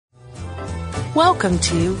Welcome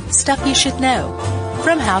to Stuff You Should Know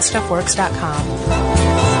from HowStuffWorks.com.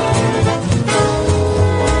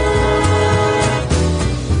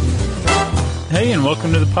 Hey, and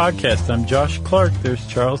welcome to the podcast. I'm Josh Clark. There's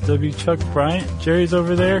Charles W. Chuck Bryant. Jerry's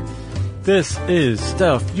over there. This is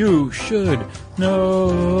Stuff You Should Know.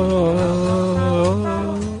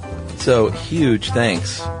 So, huge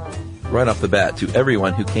thanks right off the bat to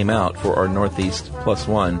everyone who came out for our Northeast Plus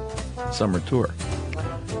One summer tour.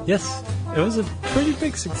 Yes, it was a pretty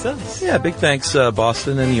big success. Yeah, big thanks,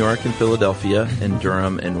 Boston and New York and Philadelphia and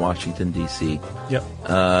Durham and Washington, D.C. Yep.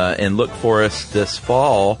 And look for us this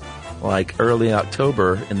fall, like early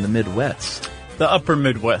October in the Midwest. The upper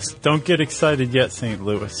Midwest. Don't get excited yet, St.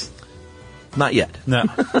 Louis. Not yet. No.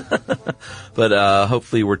 But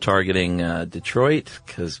hopefully we're targeting Detroit,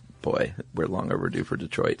 because, boy, we're long overdue for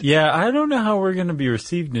Detroit. Yeah, I don't know how we're going to be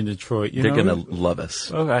received in Detroit. They're going to love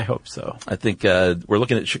us. Oh, I hope so. I think we're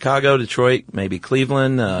looking at Chicago, Detroit, maybe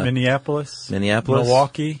Cleveland. Minneapolis.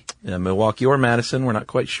 Milwaukee. Milwaukee or Madison. We're not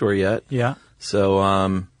quite sure yet. Yeah.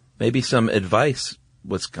 So maybe some advice,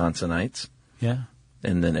 Wisconsinites. Yeah.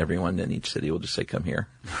 And then everyone in each city will just say, come here.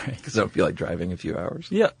 Right. Because I don't feel like driving a few hours.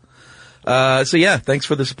 Yeah. So yeah, thanks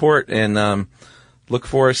for the support, and look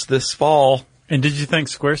for us this fall. And did you thank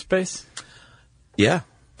Squarespace? Yeah.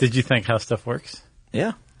 Did you thank How Stuff Works?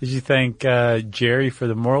 Yeah. Did you thank Jerry for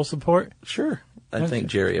the moral support? Sure. I thank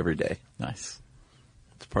Jerry every day. Nice.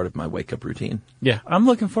 It's part of my wake-up routine. Yeah, I'm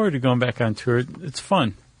looking forward to going back on tour. It's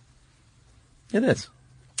fun. It is.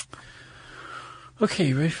 Okay,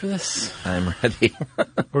 you ready for this? I'm ready.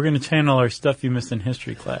 We're going to channel our Stuff You Missed in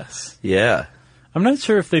History class. Yeah. I'm not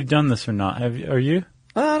sure if they've done this or not. Are you?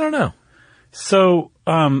 I don't know. So,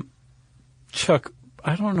 Chuck,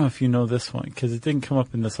 I don't know if you know this one because it didn't come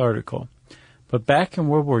up in this article. But back in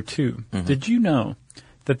World War II, did you know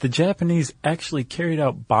that the Japanese actually carried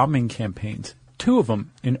out bombing campaigns, 2 of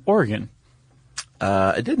them in Oregon?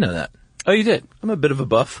 I did know that. Oh, you did? I'm a bit of a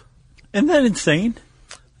buff. Isn't that insane?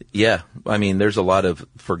 Yeah. I mean, there's a lot of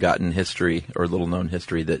forgotten history or little-known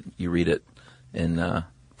history that you read it, and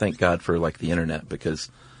thank God for, like, the internet,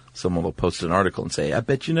 because someone will post an article and say, I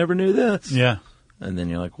bet you never knew this. Yeah. And then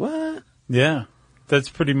you're like, what? Yeah. That's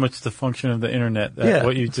pretty much the function of the internet,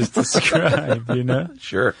 what you just described, you know?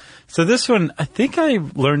 Sure. So this one, I think I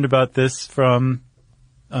learned about this from,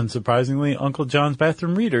 unsurprisingly, Uncle John's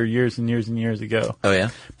Bathroom Reader years and years and years ago. Oh, yeah?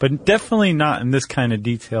 But definitely not in this kind of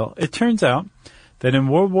detail. It turns out that in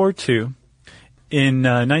World War II, in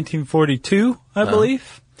 1942, I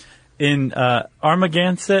believe, in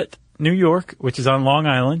Armaganset, New York, which is on Long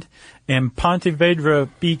Island, and Ponte Vedra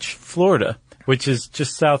Beach, Florida, which is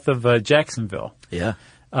just south of Jacksonville. Yeah.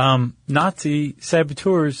 Nazi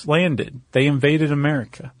saboteurs landed. They invaded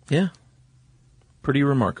America. Yeah. Pretty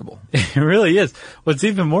remarkable. It really is. What's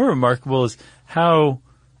even more remarkable is how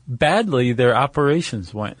badly their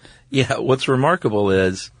operations went. Yeah, what's remarkable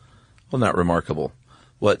is, well, not remarkable.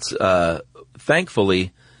 What's,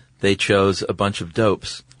 thankfully, they chose a bunch of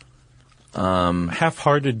dopes.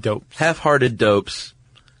 Half-hearted dopes. Half-hearted dopes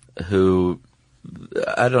who,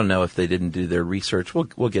 I don't know if they didn't do their research.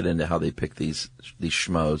 We'll get into how they pick these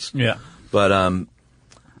schmoes. Yeah. But, it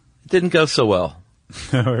didn't go so well.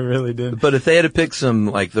 No, it really didn't. But if they had picked some,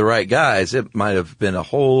 like, the right guys, it might have been a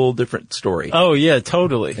whole different story. Oh, yeah,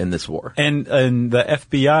 totally. In this war. And the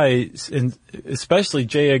FBI, and especially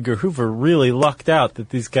J. Edgar Hoover, really lucked out that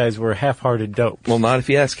these guys were half-hearted dopes. Well, not if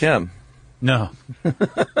you ask him. No.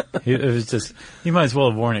 It was just, he might as well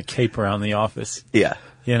have worn a cape around the office. Yeah.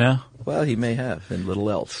 You know? Well, he may have, and little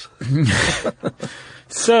else.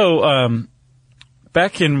 So,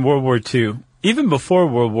 back in World War II, even before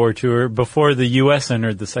World War II, or before the U.S.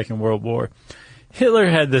 entered the Second World War, Hitler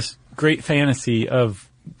had this great fantasy of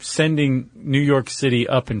sending New York City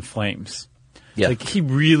up in flames. Yeah. Like, he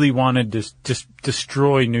really wanted to just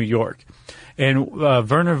destroy New York. And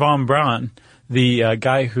Wernher von Braun, the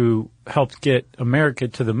guy who helped get America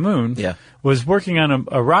to the moon, was working on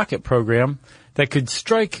a rocket program that could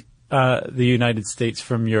strike the United States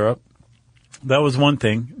from Europe. That was one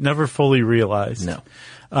thing, never fully realized. No.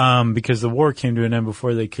 Because the war came to an end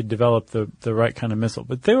before they could develop the right kind of missile.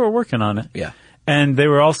 But they were working on it. Yeah. And they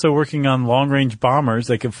were also working on long-range bombers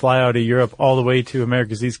that could fly out of Europe all the way to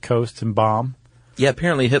America's East Coast and bomb. Yeah,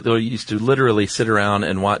 apparently Hitler used to literally sit around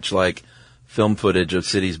and watch, like, film footage of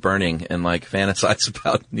cities burning and, like, fantasize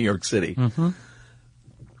about New York City. Mm-hmm.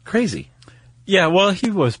 Crazy. Yeah, well, he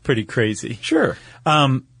was pretty crazy. Sure.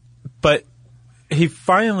 But he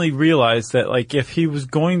finally realized that, like, if he was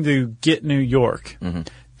going to get New York,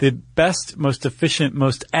 the best, most efficient,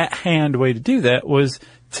 most at-hand way to do that was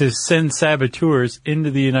to send saboteurs into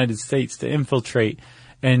the United States to infiltrate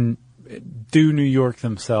and do New York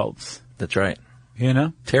themselves. That's right. You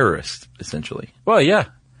know? Terrorists, essentially. Well, yeah.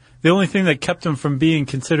 The only thing that kept them from being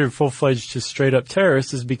considered full-fledged, just straight-up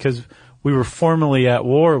terrorists is because we were formally at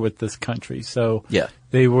war with this country. So yeah.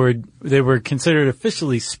 they were considered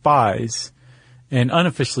officially spies and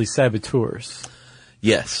unofficially saboteurs.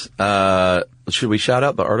 Yes. Should we shout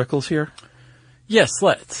out the articles here? Yes,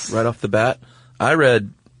 let's. Right off the bat. I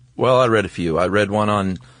read a few. I read one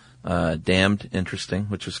on Damned, interesting,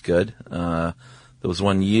 which was good. There was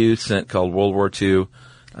one you sent called World War II,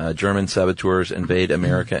 German saboteurs invade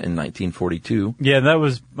America in 1942. Yeah, that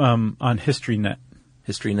was on HistoryNet.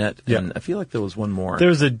 HistoryNet? Yeah. And I feel like there was one more. There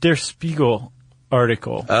was a Der Spiegel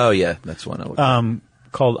article. Oh, yeah, that's one I looked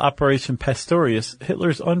at. Called Operation Pastorius,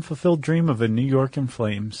 Hitler's Unfulfilled Dream of a New York in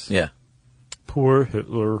Flames. Yeah. Poor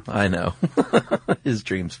Hitler. I know. His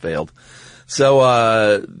dreams failed. So,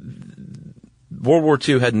 World War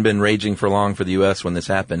II hadn't been raging for long for the U.S. when this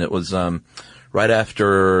happened. It was right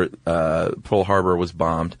after Pearl Harbor was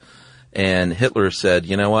bombed, and Hitler said,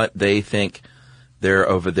 you know what, they think they're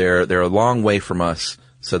over there, they're a long way from us,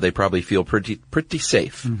 so they probably feel pretty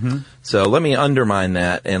safe. Mm-hmm. So let me undermine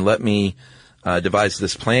that, and let me devise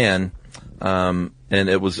this plan. And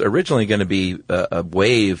it was originally going to be a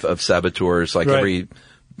wave of saboteurs, like every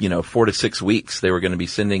 4 to 6 weeks, they were going to be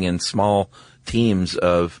sending in small teams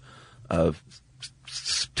of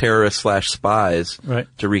terrorists / spies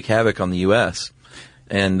to wreak havoc on the U.S.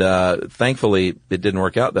 And thankfully, it didn't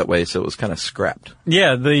work out that way, so it was kind of scrapped.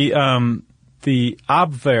 Yeah, the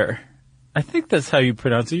Abwehr. I think that's how you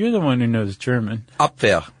pronounce it. You're the one who knows German.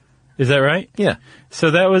 Abwehr. Is that right? Yeah.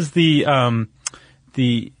 So that was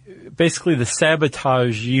basically the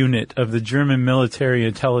sabotage unit of the German military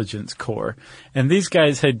intelligence corps. And these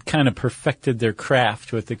guys had kind of perfected their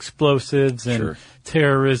craft with explosives and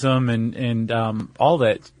terrorism and all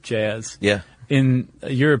that jazz. Yeah. In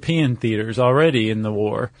European theaters already in the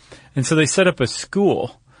war. And so they set up a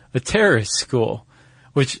school, a terrorist school,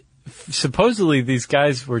 which supposedly these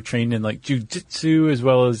guys were trained in like jujitsu as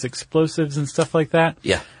well as explosives and stuff like that.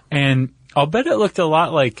 Yeah. And I'll bet it looked a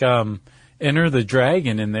lot like Enter the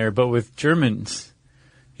Dragon in there, but with Germans,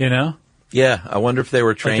 you know? Yeah, I wonder if they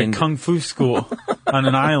were trained... Like a kung fu school on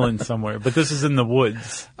an island somewhere, but this is in the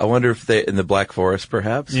woods. I wonder if in the Black Forest,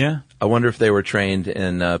 perhaps? Yeah. I wonder if they were trained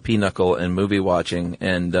in pinochle and movie watching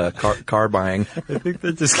and car buying. I think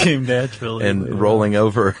that just came naturally. And rolling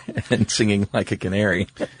over and singing like a canary.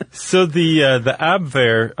 So the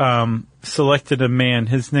Abwehr selected a man.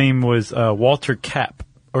 His name was Walter Kapp,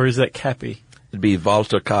 or is that Kappy? It'd be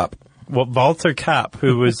Walter Kapp. Well, Walter Kapp,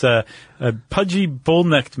 who was a pudgy,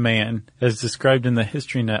 bull-necked man, as described in the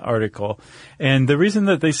HistoryNet article. And the reason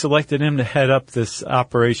that they selected him to head up this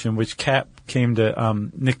operation, which Kapp came to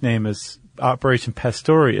nickname as Operation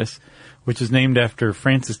Pastorius, which is named after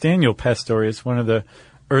Francis Daniel Pastorius, one of the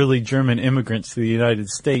early German immigrants to the United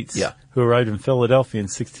States, who arrived in Philadelphia in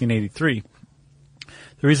 1683.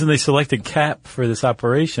 The reason they selected Kapp for this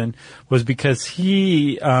operation was because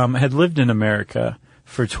he had lived in America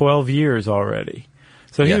for 12 years already.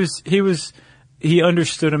 So he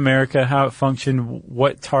understood America, how it functioned,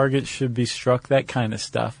 what targets should be struck, that kind of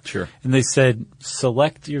stuff. Sure. And they said,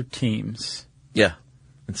 select your teams. Yeah.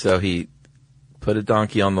 And so he put a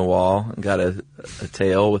donkey on the wall and got a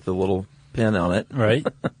tail with a little pin on it. Right.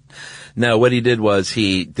 No, what he did was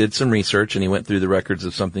he did some research and he went through the records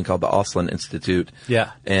of something called the Auslin Institute.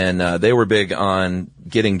 Yeah. And they were big on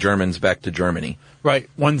getting Germans back to Germany. Right.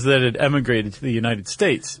 Ones that had emigrated to the United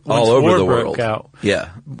States. All over the world. Broke out. Yeah.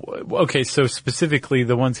 Okay, so specifically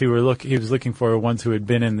the ones he was looking for were ones who had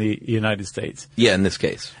been in the United States. Yeah, in this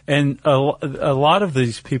case. And a lot of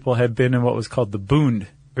these people had been in what was called the Bund.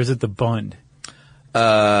 Or is it the Bund?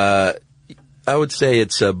 I would say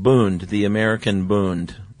it's a Bund, the American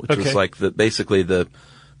Bund, which was like basically the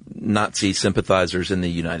Nazi sympathizers in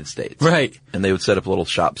the United States. Right. And they would set up little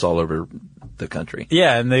shops all over the country.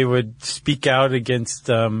 Yeah, and they would speak out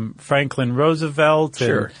against Franklin Roosevelt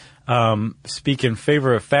and speak in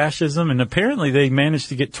favor of fascism. And apparently they managed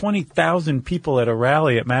to get 20,000 people at a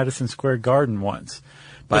rally at Madison Square Garden once.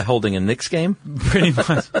 By holding a Knicks game? Pretty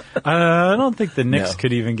much. I don't think the Knicks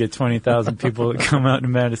could even get 20,000 people to come out to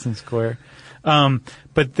Madison Square.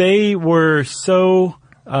 But they were so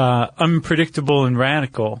unpredictable and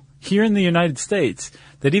radical here in the United States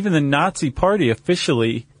that even the Nazi Party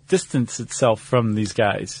officially distanced itself from these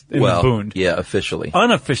guys in the Bund. Yeah, officially.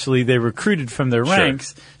 Unofficially, they recruited from their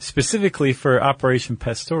ranks specifically for Operation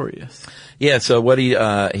Pastorius. Yeah, so what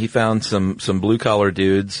he found some blue-collar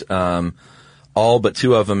dudes. All but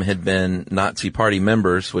 2 of them had been Nazi Party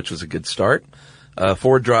members, which was a good start.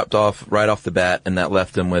 4 dropped off right off the bat, and that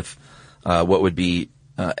left them with what would be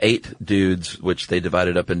 8 dudes, which they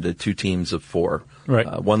divided up into 2 teams of 4.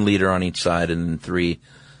 Right. 1 leader on each side and then 3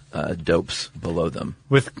 dopes below them.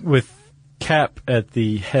 With Cap at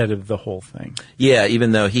the head of the whole thing. Yeah,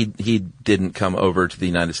 even though he didn't come over to the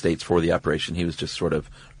United States for the operation, he was just sort of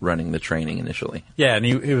running the training initially. Yeah, and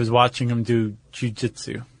he was watching him do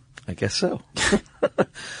jiu-jitsu. I guess so.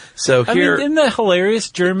 So here, I mean, isn't that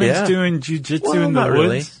hilarious? Germans doing jiu-jitsu in the woods?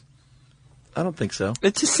 Really. I don't think so.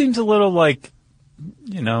 It just seems a little like,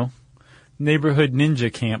 neighborhood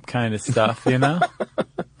ninja camp kind of stuff,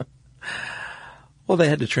 Well, they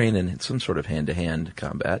had to train in some sort of hand-to-hand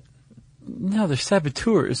combat. No, they're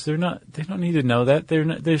saboteurs. They don't need to know that.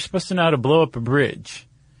 They're supposed to know how to blow up a bridge.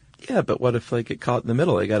 Yeah, but what if they get caught in the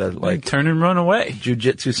middle? They gotta turn and run away.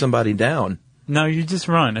 Jiu-jitsu somebody down. No, you just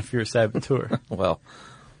run if you're a saboteur. Well,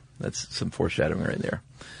 that's some foreshadowing right there.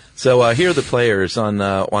 So here are the players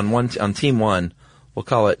on team 1. We'll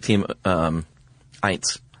call it team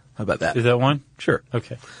Eins. How about that? Is that one? Sure.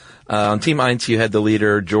 Okay. On team Eins, you had the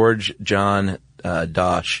leader George John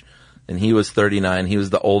Dosch, and he was 39. He was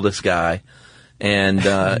the oldest guy, and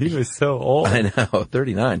he was so old. I know,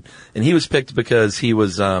 39. And he was picked because he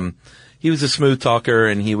was a smooth talker,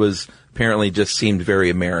 and he was apparently just seemed very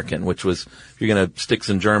American, which was, if you're going to stick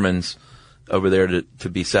some Germans over there to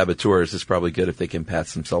be saboteurs, it's probably good if they can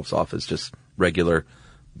pass themselves off as just regular,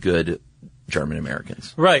 good German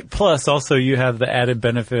Americans. Right. Plus, also, you have the added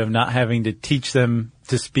benefit of not having to teach them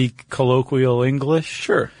to speak colloquial English.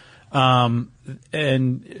 Sure. And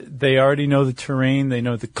they already know the terrain. They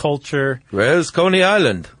know the culture. Where's Coney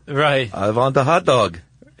Island? Right. I want a hot dog.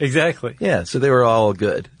 Exactly. Yeah, so they were all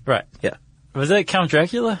good. Right. Yeah. Was that Count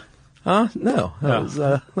Dracula? Huh? No.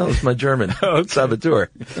 That was my German saboteur.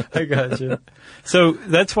 I got you. So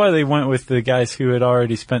that's why they went with the guys who had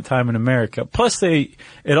already spent time in America. Plus, it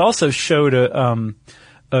also showed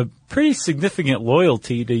a pretty significant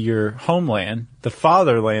loyalty to your homeland, the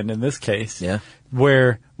fatherland in this case. Yeah.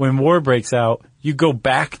 Where when war breaks out, you go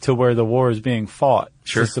back to where the war is being fought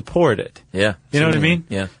to support it. Yeah. You know what I mean?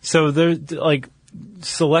 Yeah. So they're like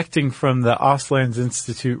selecting from the Auslands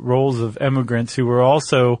Institute rolls of immigrants who were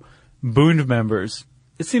also Bund members.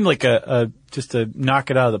 It seemed like just a knock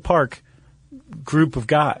it out of the park group of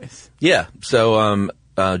guys. Yeah. So,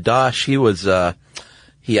 Dosch,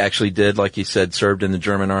 he actually did, like you said, served in the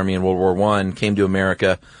German army in World War I, came to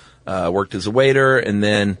America, worked as a waiter, and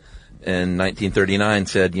then in 1939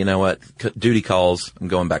 said, you know what, duty calls, I'm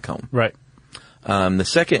going back home. Right. The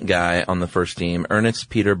second guy on the first team, Ernest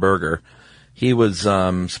Peter Berger, he was,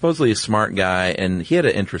 supposedly a smart guy, and he had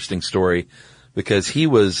an interesting story because he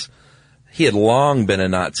had long been a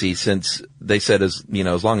Nazi since they said as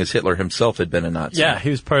long as Hitler himself had been a Nazi. Yeah, he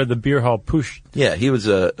was part of the Beer Hall Putsch. Yeah, he was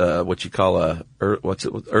what you call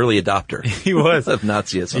early adopter. He was of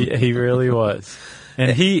Nazism. He really was,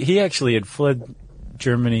 and he actually had fled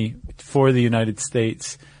Germany for the United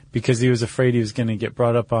States because he was afraid he was going to get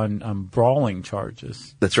brought up on brawling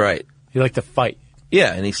charges. That's right. He liked to fight.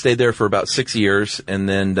 Yeah, and he stayed there for about 6 years, and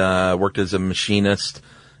then worked as a machinist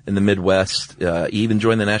in the Midwest. He even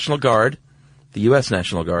joined the National Guard, the U.S.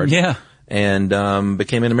 National Guard. Yeah. And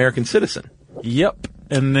became an American citizen. Yep.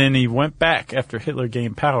 And then he went back after Hitler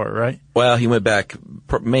gained power, right? Well, he went back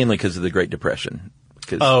mainly because of the Great Depression.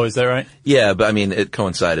 Oh, is that right? Yeah, but I mean, it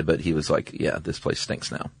coincided, but he was like, yeah, this place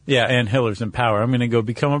stinks now. Yeah, and Hitler's in power. I'm going to go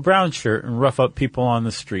become a brown shirt and rough up people on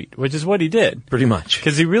the street, which is what he did. Pretty much.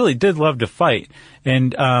 Because he really did love to fight.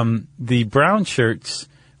 And the brown shirts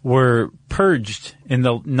were purged in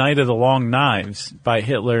the Night of the Long Knives by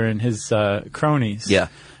Hitler and his cronies. Yeah.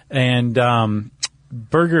 And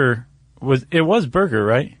Berger was Berger,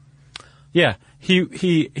 right? Yeah.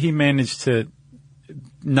 He managed to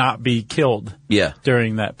not be killed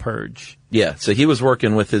during that purge. Yeah, so he was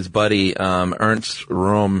working with his buddy Ernst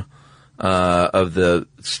Röhm of the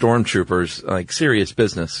stormtroopers, like serious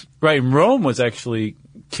business. Right, and Röhm was actually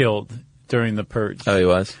killed during the purge. Oh, he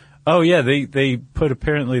was? Oh, yeah, they put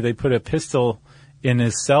a pistol in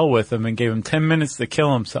his cell with him and gave him 10 minutes to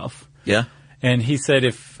kill himself. Yeah? And he said,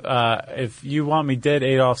 if you want me dead,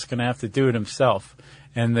 Adolf's going to have to do it himself.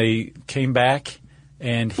 And they came back.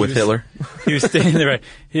 And Hitler? He was standing there, right?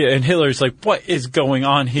 And Hitler's like, what is going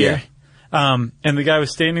on here? Yeah. And the guy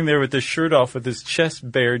was standing there with his shirt off with his chest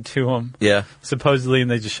bared to him. Yeah. Supposedly, and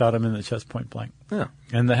they just shot him in the chest point blank. Yeah.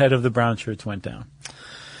 And the head of the brown shirts went down.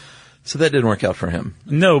 So that didn't work out for him.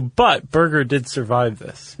 No, but Berger did survive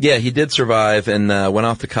this. Yeah, he did survive and went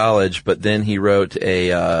off to college, but then he wrote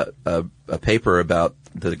a paper about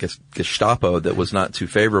the Gestapo that was not too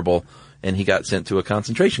favorable, and he got sent to a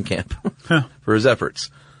concentration camp for his efforts.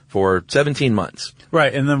 for 17 months.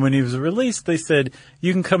 Right, and then when he was released, they said,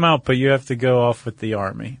 you can come out, but you have to go off with the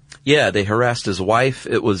Army. Yeah, they harassed his wife.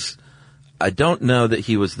 I don't know that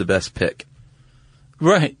he was the best pick.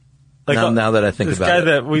 Right. Like, now that I think about it. This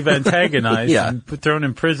guy that we've antagonized Yeah. and thrown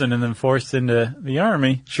in prison and then forced into the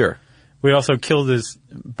Army. Sure. We also killed his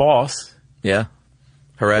boss. Yeah.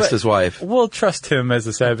 Harassed his wife. We'll trust him as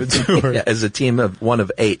a saboteur. Yeah, as a team of one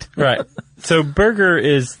of 8. Right. So Berger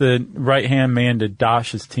is the right-hand man to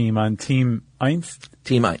Dosh's team on Team Einz?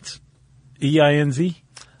 Team Einz. E-I-N-Z?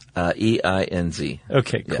 E-I-N-Z.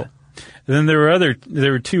 Okay, cool. Yeah. And then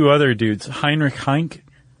there were 2 other dudes, Heinrich Heinck,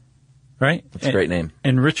 right? That's a great name.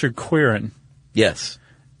 And Richard Quirin. Yes.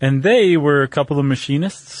 And they were a couple of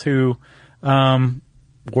machinists who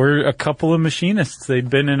were a couple of machinists. They'd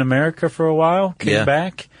been in America for a while, came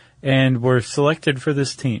back, and were selected for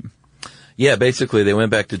this team. Yeah, basically they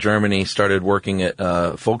went back to Germany, started working at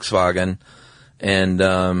Volkswagen, and,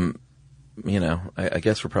 I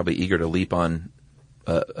guess we're probably eager to leap on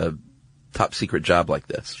a top-secret job like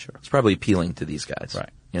this. Sure. It's probably appealing to these guys. Right.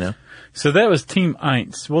 You know? So that was Team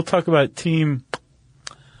Einz. We'll talk about Team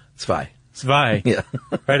Zwei. Yeah.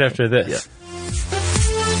 Right after this. Yeah.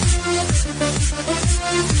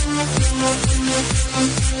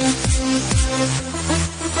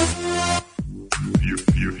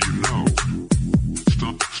 You know.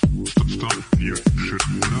 Stuff you should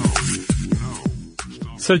know.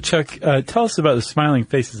 So Chuck, tell us about the smiling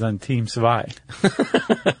faces on Team Zwei.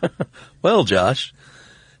 Well, Josh,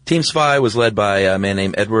 Team Zwei was led by a man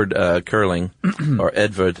named Edward Curling, or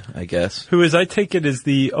Edward, I guess. Who is, I take it, is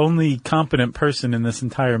the only competent person in this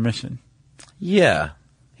entire mission. Yeah.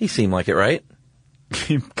 He seemed like it, right?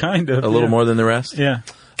 Kind of. A little more than the rest? Yeah.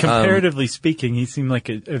 Comparatively speaking, he seemed like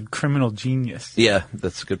a criminal genius. Yeah,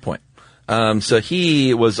 that's a good point. So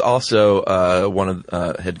he was also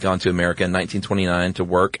had gone to America in 1929 to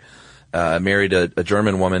work, married a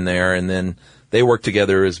German woman there, and then they worked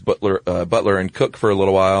together as butler and cook for a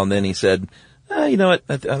little while, and then he said, you know what,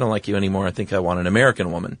 I don't like you anymore, I think I want an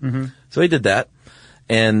American woman. Mm-hmm. So he did that.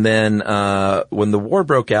 And then when the war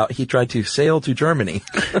broke out, he tried to sail to Germany.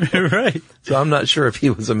 Right. So I'm not sure if he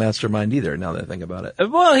was a mastermind either, now that I think about it.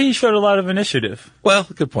 Well, he showed a lot of initiative. Well,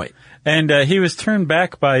 good point. And he was turned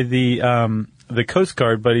back by the Coast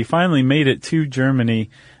Guard, but he finally made it to Germany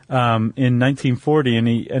in 1940, and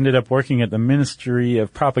he ended up working at the Ministry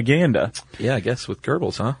of Propaganda. Yeah, I guess with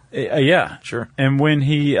Goebbels, huh? Yeah. Sure. And when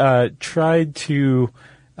he tried to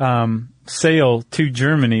sail to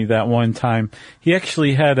Germany that one time, he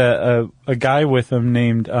actually had a guy with him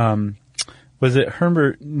named, was it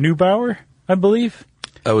Herbert Neubauer, I believe?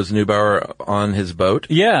 Oh, was Neubauer on his boat?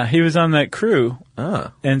 Yeah, he was on that crew.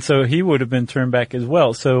 Ah. And so he would have been turned back as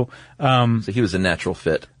well. So he was a natural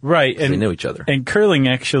fit. Right. And they knew each other. And Curling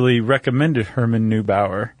actually recommended Herman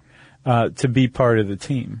Neubauer to be part of the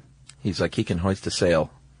team. He's like, he can hoist a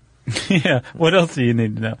sail. Yeah. What else do you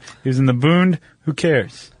need to know? He was in the Bund. Who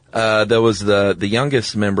cares? There was the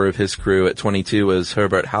youngest member of his crew at 22 was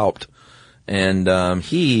Herbert Haupt. And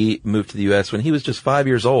he moved to the U.S. when he was just 5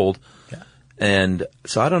 years old. Yeah. And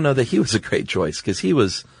so I don't know that he was a great choice because he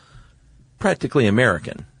was practically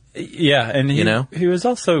American. Yeah. And he was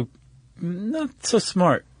also not so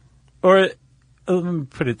smart. Or let me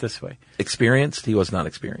put it this way. Experienced? He was not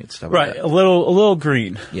experienced. Right. That? A little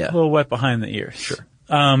green. Yeah. A little wet behind the ears. Sure.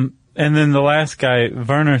 And then the last guy,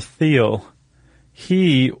 Werner Thiel,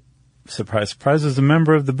 he, surprise, surprise, was a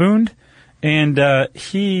member of the Bund, and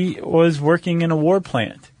he was working in a war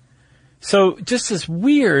plant. So just this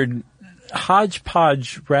weird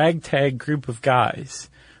hodgepodge ragtag group of guys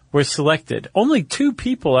were selected. Only 2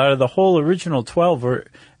 people out of the whole original 12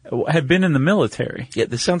 had been in the military. Yeah,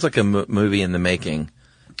 this sounds like a movie in the making.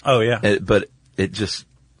 Oh, yeah. But it just,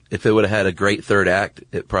 if it would have had a great third act,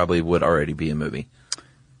 it probably would already be a movie.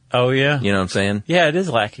 Oh, yeah. You know what I'm saying? Yeah, it is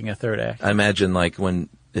lacking a third act. I imagine like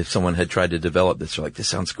if someone had tried to develop this, you're like, this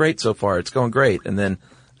sounds great so far, it's going great. And then,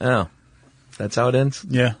 oh, that's how it ends?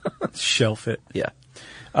 Yeah. Shelf it. Yeah.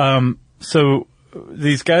 So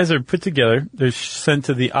these guys are put together. They're sent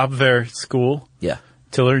to the Abwehr school. Yeah.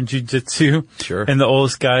 To learn jujitsu. Sure. And the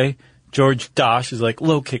oldest guy, George Dosh, is like,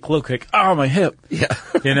 low kick. Oh, my hip. Yeah.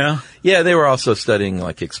 You know? Yeah, they were also studying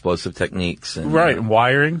like explosive techniques and right,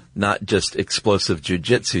 wiring. Not just explosive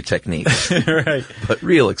jujitsu techniques. Right. But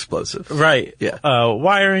real explosive. Right. Yeah.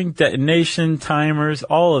 Wiring, detonation, timers,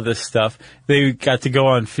 all of this stuff. They got to go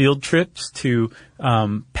on field trips to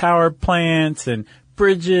power plants and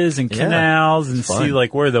bridges and canals and see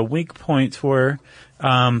like where the weak points were.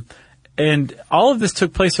 And all of this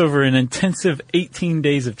took place over an intensive 18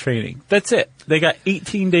 days of training. That's it. They got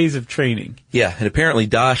 18 days of training. Yeah, and apparently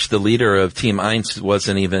Dosch, the leader of Team Eins,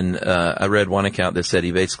 wasn't even, I read one account that said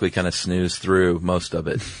he basically kind of snoozed through most of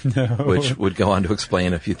it, which would go on to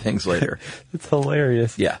explain a few things later. It's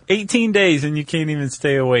hilarious. Yeah. 18 days and you can't even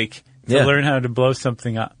stay awake to learn how to blow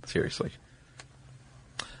something up. Seriously.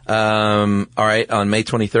 All right, on May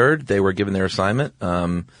 23rd, they were given their assignment,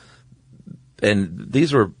 and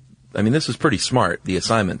these were, this was pretty smart, the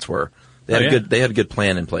assignments were. They had a good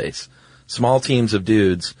plan in place. Small teams of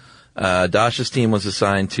dudes. Dosch's team was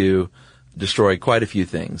assigned to destroy quite a few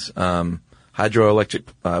things.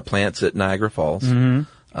 Hydroelectric plants at Niagara Falls.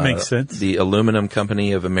 Mm-hmm. Makes sense. The Aluminum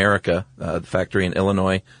Company of America, the factory in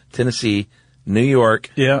Illinois, Tennessee, New York.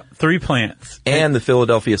 Yeah, 3 plants. And the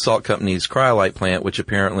Philadelphia Salt Company's Cryolite plant, which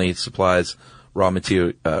apparently supplies raw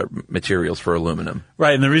materials for aluminum.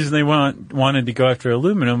 Right, and the reason they wanted to go after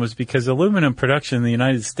aluminum was because aluminum production in the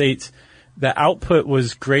United States, the output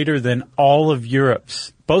was greater than all of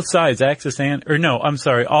Europe's, both sides, Axis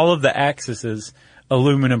all of the Axis's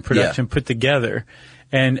aluminum production put together.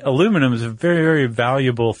 And aluminum is a very, very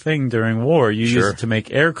valuable thing during war. You use it to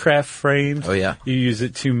make aircraft frames. Oh, yeah. You use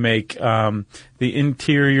it to make the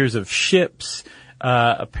interiors of ships.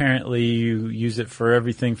 Apparently you use it for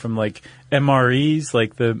everything from like MREs,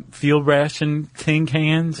 like the field ration tin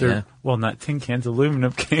cans, not tin cans,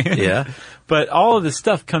 aluminum cans. Yeah. But all of this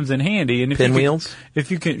stuff comes in handy. And pinwheels?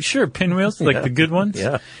 Pinwheels, like the good ones.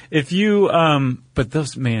 Yeah. If you, but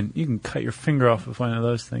those, man, you can cut your finger off with one of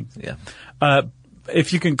those things. Yeah.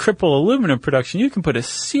 If you can cripple aluminum production, you can put a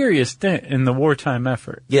serious dent in the wartime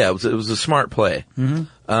effort. Yeah, it was a smart play. Mm-hmm.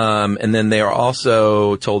 And then they are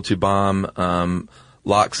also told to bomb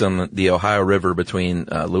locks on the Ohio River between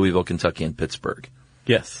Louisville, Kentucky, and Pittsburgh.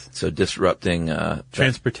 Yes. So disrupting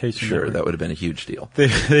transportation. That would have been a huge deal.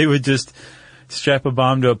 They would just strap a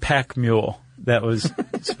bomb to a pack mule that was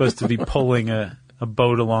supposed to be pulling a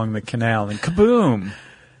boat along the canal, and kaboom!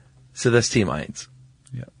 So that's Team Eins.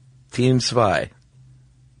 Yeah. Team Zwei.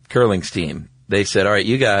 Curling's team, they said, all right,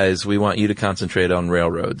 you guys, we want you to concentrate on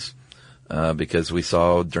railroads, because we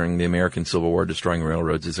saw during the American Civil War destroying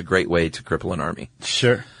railroads is a great way to cripple an army.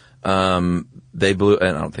 Sure. They blew,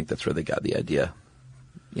 and I don't think that's where they got the idea.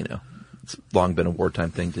 It's long been a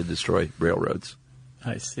wartime thing to destroy railroads.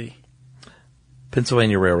 I see.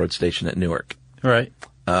 Pennsylvania Railroad Station at Newark. Right.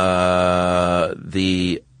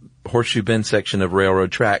 The Horseshoe Bend section of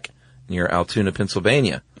railroad track near Altoona,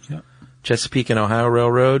 Pennsylvania. Chesapeake and Ohio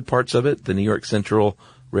Railroad, parts of it, the New York Central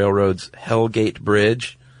Railroad's Hellgate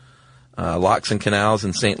Bridge, locks and canals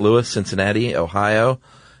in St. Louis, Cincinnati, Ohio,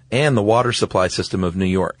 and the water supply system of New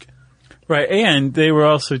York. Right, and they were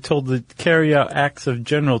also told to carry out acts of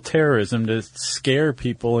general terrorism to scare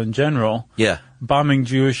people in general. Yeah. Bombing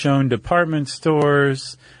Jewish-owned department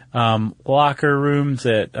stores, locker rooms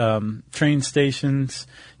at train stations,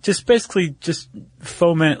 just basically just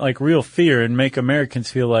foment like real fear and make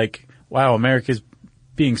Americans feel like, wow, America's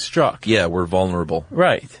being struck. Yeah, we're vulnerable.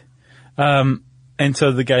 Right. And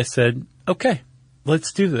so the guy said, okay,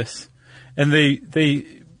 let's do this. And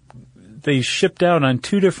they shipped out on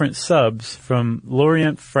 2 different subs from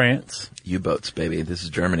Lorient, France. U-boats, baby. This is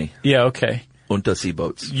Germany. Yeah, okay.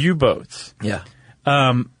 Unterseeboats. U-boats. Yeah.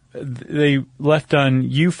 They left on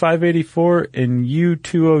U-584 and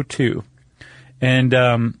U-202.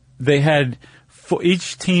 And they had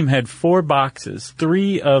each team had 4 boxes,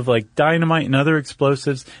 3 of like dynamite and other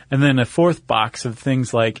explosives, and then a 4th box of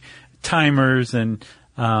things like timers and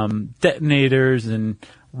detonators and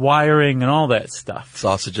wiring and all that stuff.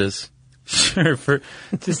 Sausages. Sure, for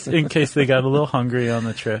just in case they got a little hungry on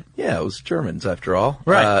the trip. Yeah, it was Germans after all.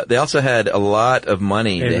 Right. They also had a lot of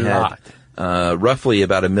money. They had roughly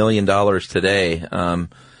about $1 million today.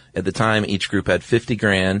 At the time, each group had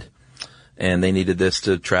 $50,000. And they needed this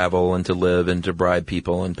to travel and to live and to bribe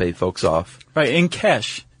people and pay folks off. Right, in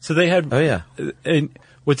cash. So they had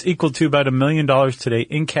what's equal to about $1 million today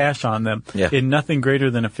in cash on them in nothing greater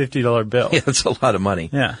than a $50 bill. Yeah, that's a lot of money.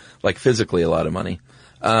 Yeah. Like physically a lot of money.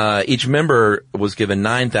 Each member was given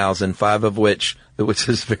 $9,000, 5 of which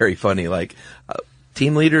is very funny, like,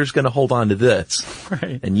 team leader's gonna hold on to this.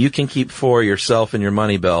 Right. And you can keep 4 yourself in your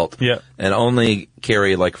money belt. Yeah. And only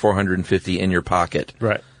carry like 450 in your pocket.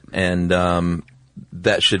 Right. And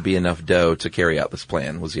that should be enough dough to carry out this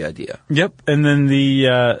plan, was the idea. Yep. And then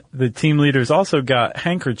the team leaders also got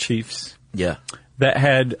handkerchiefs. Yeah. that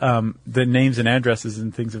had the names and addresses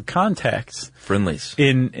and things of contacts Friendlies.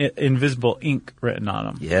 in invisible ink written on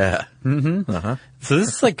them. Yeah. Mm-hmm. Uh-huh. So this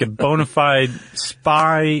is like a bona fide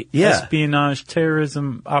spy, Yeah. espionage,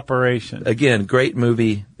 terrorism operation. Again, great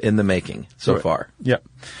movie in the making so far. Yep.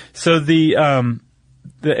 So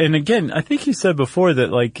and again, I think you said before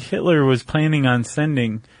that like Hitler was planning on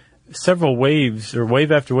sending several waves or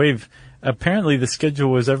wave after wave. Apparently the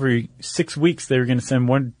schedule was every 6 weeks they were going to send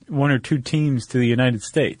one or two teams to the United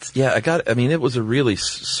States. Yeah, it was a really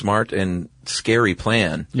smart and scary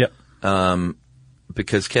plan. Yep.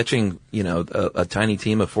 Because catching, a tiny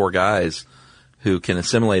team of 4 guys who can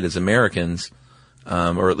assimilate as Americans,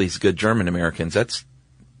 or at least good German Americans, that's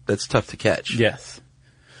tough to catch. Yes.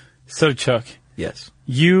 So Chuck. Yes.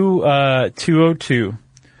 U-202,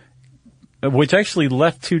 which actually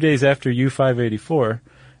left 2 days after U-584,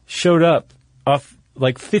 showed up off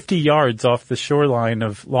like 50 yards off the shoreline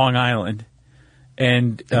of Long Island.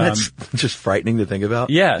 And that's just frightening to think about.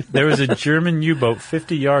 Yeah, there was a German U-boat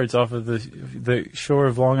 50 yards off of the shore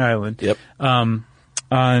of Long Island. Yep. On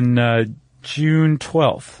June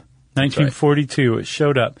 12th, 1942, It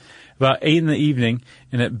showed up about 8 in the evening,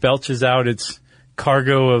 and it belches out its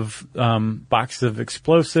cargo of boxes of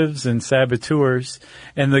explosives and saboteurs.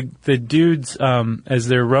 And the dudes, as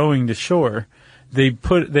they're rowing to shore, they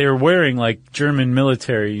were wearing like German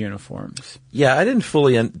military uniforms. Yeah, I didn't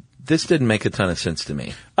fully. This didn't make a ton of sense to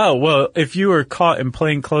me. Oh, well, if you were caught in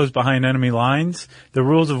plain clothes behind enemy lines, the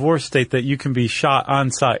rules of war state that you can be shot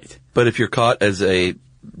on sight. But if you're caught as a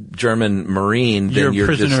German Marine, then you're a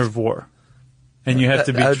prisoner of war. And you have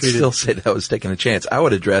to be treated. I would still say that was taking a chance. I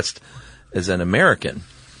would have dressed as an American.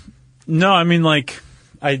 No, I mean, like,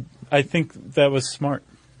 I think that was smart.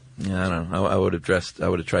 Yeah, I don't know. I would have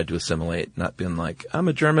tried to assimilate, not been like, I'm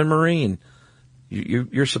a German Marine.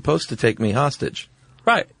 You're supposed to take me hostage.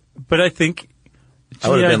 Right. But I think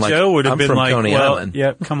G.I. Joe would have been like, Coney well, Island.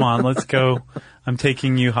 yeah, come on, let's go. I'm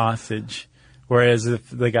taking you hostage. Whereas if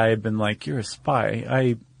the guy had been like, you're a spy,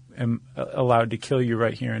 I am allowed to kill you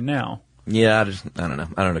right here and now. Yeah, I don't know.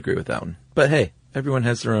 I don't agree with that one. But hey, everyone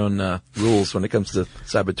has their own rules when it comes to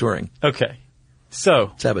saboteuring. Okay.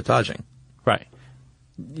 So. Sabotaging. Right.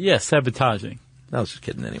 Yeah, sabotaging. I was just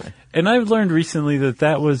kidding anyway. And I've learned recently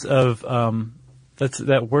that was of,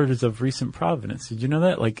 that word is of recent provenance. Did you know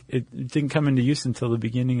that? Like, it didn't come into use until the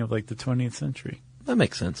beginning of like the 20th century. That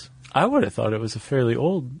makes sense. I would have thought it was a fairly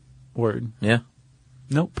old word. Yeah?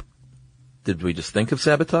 Nope. Did we just think of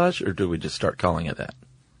sabotage, or did we just start calling it that?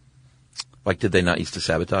 Like, did they not used to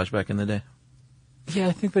sabotage back in the day? Yeah,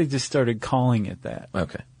 I think they just started calling it that.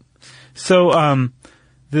 Okay. So,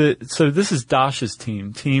 so this is Dasch's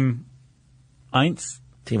team, Team Eins.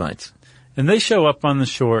 Team Eins. And they show up on the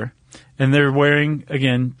shore, and they're wearing,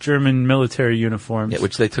 again, German military uniforms. Yeah,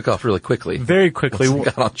 which they took off really quickly. Very quickly. Once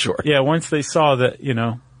they got on shore. Yeah, once they saw that,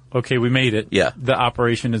 okay, we made it. Yeah. The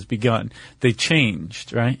operation has begun. They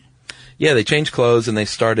changed, right? Yeah, they changed clothes, and they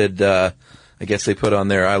started, I guess they put on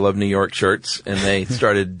their I Love New York shirts, and they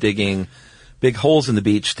started digging big holes in the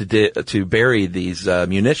beach to bury these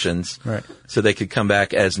munitions, right, so they could come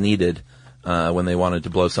back as needed when they wanted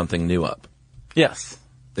to blow something new up. Yes.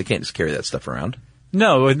 They can't just carry that stuff around.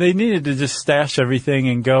 No, and they needed to just stash everything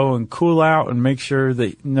and go and cool out and make sure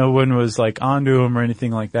that no one was like onto them or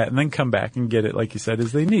anything like that, and then come back and get it, like you said,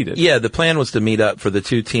 as they needed. Yeah, the plan was to meet up for the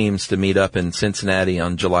two teams to meet up in Cincinnati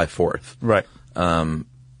on July 4th. Right.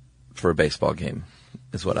 For a baseball game,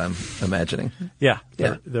 is what I'm imagining. Yeah.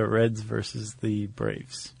 Yeah. The Reds versus the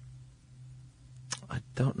Braves. I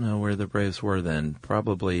don't know where the Braves were then.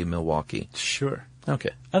 Probably Milwaukee. Sure.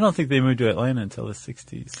 Okay. I don't think they moved to Atlanta until the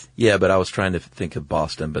 60s. Yeah, but I was trying to think of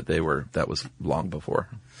Boston, but that was long before.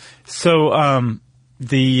 So,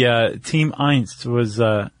 the Team Eins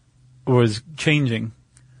was changing.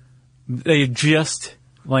 They had just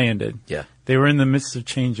landed. Yeah. They were in the midst of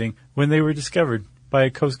changing when they were discovered by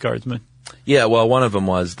a Coast Guardsman. Yeah, well, one of them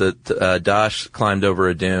was that Dasch climbed over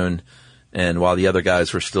a dune, and while the other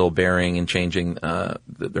guys were still burying and changing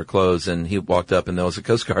their clothes, and he walked up, and there was a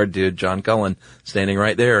Coast Guard dude, John Cullen, standing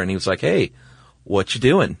right there, and he was like, "Hey, what you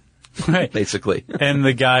doing?" Right. Basically. And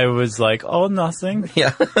the guy was like, "Oh, nothing."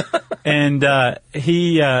 Yeah. And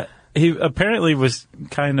he apparently was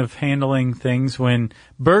kind of handling things when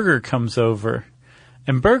Berger comes over.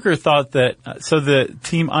 And Berger thought that, so the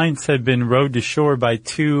Team Eins had been rowed to shore by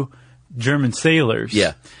two German sailors.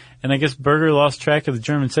 Yeah. And I guess Berger lost track of the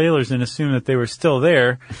German sailors and assumed that they were still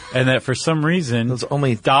there, and that for some reason There was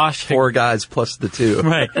only Dasch four guys plus the two.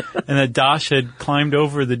 right, and that Dasch had climbed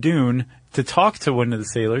over the dune to talk to one of the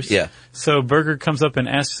sailors. Yeah. So Berger comes up and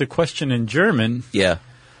asks a question in German. Yeah.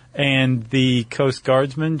 And the Coast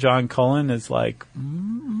Guardsman, John Cullen, is like,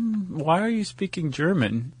 why are you speaking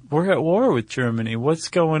German? We're at war with Germany. What's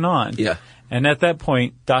going on? Yeah. And at that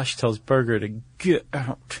point, Dosh tells Berger to get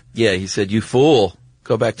out. Yeah, he said, you fool,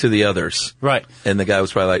 go back to the others. Right. And the guy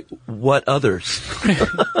was probably like, what others?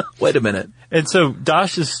 Wait a minute. And so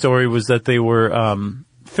Dosh's story was that they were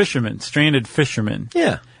fishermen, stranded fishermen.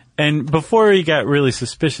 Yeah. And before he got really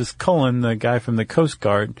suspicious, Cullen, the guy from the Coast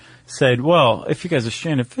Guard, said, well, if you guys are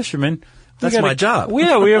stranded fishermen, that's my job.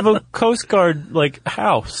 Yeah, we have a Coast Guard,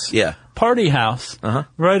 house. Yeah. Party house. Uh-huh.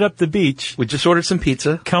 Right up the beach. We just ordered some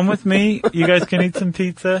pizza. Come with me. You guys can eat some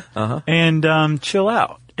pizza. Uh-huh. And chill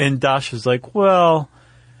out. And Dosh was like, well,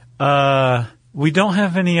 we don't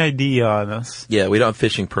have any ID on us. Yeah, we don't have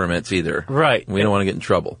fishing permits either. Right. We don't want to get in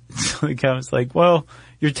trouble. So the guy was like, well,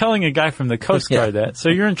 you're telling a guy from the Coast Guard that, so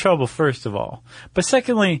you're in trouble, first of all. But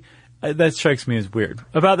secondly, that strikes me as weird.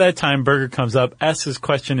 About that time, Berger comes up, asks his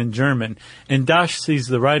question in German, and Dosh sees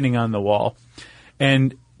the writing on the wall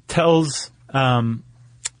and tells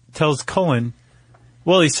Cullen,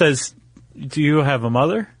 well, he says, do you have a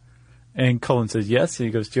mother? And Cullen says, yes. And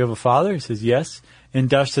he goes, do you have a father? He says, yes. And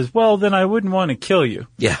Dosh says, well, then I wouldn't want to kill you.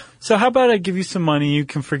 Yeah. So how about I give you some money? You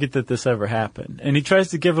can forget that this ever happened. And he tries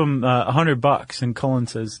to give him $100, and Cullen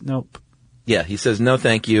says, nope. Yeah, he says, no,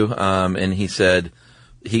 thank you. And he said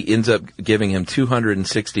he ends up giving him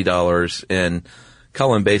 $260, and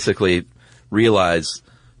Cullen basically realized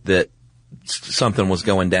that something was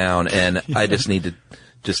going down, and I just need to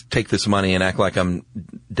just take this money and act like I'm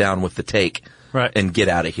down with the take. Right. And get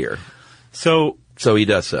out of here. So he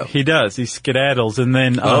does so. He does. He skedaddles, and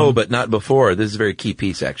then... but not before. This is a very key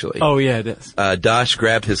piece, actually. Oh, yeah, it is. Dosh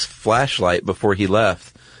grabbed his flashlight before he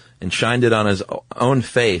left and shined it on his own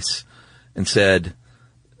face and said,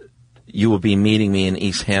 you will be meeting me in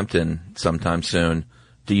East Hampton sometime soon.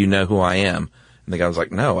 Do you know who I am? And the guy was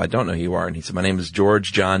like, no, I don't know who you are. And he said, my name is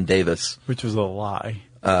George John Davis. Which was a lie.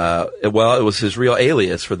 Well, it was his real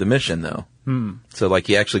alias for the mission, though. So,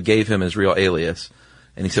 he actually gave him his real alias.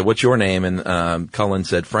 And he said, what's your name? And Cullen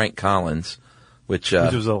said, Frank Collins, which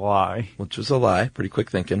was a lie. Which was a lie. Pretty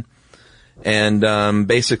quick thinking. And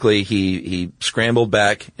basically, he scrambled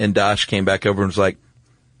back, and Dosh came back over and was like,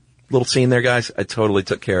 little scene there, guys. I totally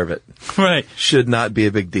took care of it. Right. Should not be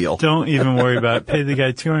a big deal. Don't even worry about it. Pay the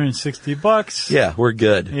guy $260. Yeah, we're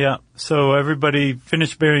good. Yeah. So everybody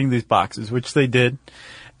finished burying these boxes, which they did.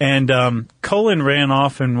 And Cullen ran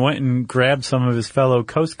off and went and grabbed some of his fellow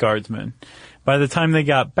Coast Guardsmen. By the time they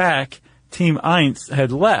got back, Team Eins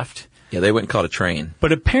had left. Yeah, they went and caught a train.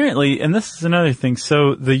 But apparently, and this is another thing,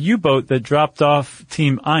 so the U-boat that dropped off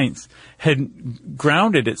Team Eins had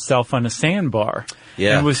grounded itself on a sandbar.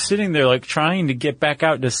 Yeah. And was sitting there trying to get back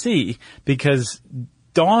out to sea because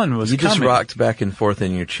dawn was coming. You just rocked back and forth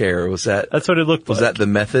in your chair. That's what it looked like. Was that the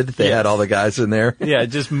method? They had all the guys in there? Yeah,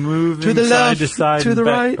 just moving to the side left, to side. to the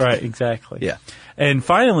right. Right, exactly. Yeah. And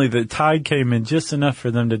finally, the tide came in just enough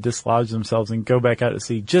for them to dislodge themselves and go back out to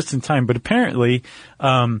sea just in time. But apparently,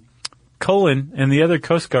 Cullen and the other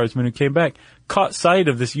Coast Guardsmen who came back caught sight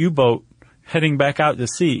of this U-boat heading back out to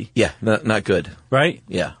sea. Yeah, not good. Right?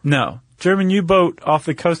 Yeah. No. German U-boat off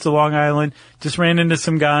the coast of Long Island just ran into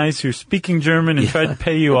some guys who are speaking German and tried to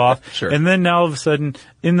pay you off. Sure. And then now all of a sudden,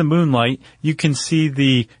 in the moonlight, you can see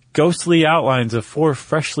the ghostly outlines of 4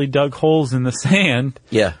 freshly dug holes in the sand.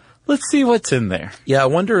 Yeah. Let's see what's in there. Yeah, I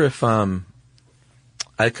wonder if, I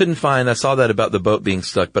saw that about the boat being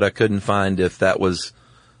stuck, but I couldn't find if that was,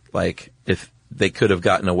 if they could have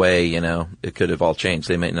gotten away, it could have all changed.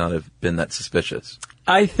 They may not have been that suspicious.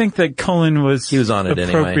 I think that Cullen was on it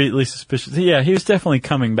appropriately suspicious. Yeah, he was definitely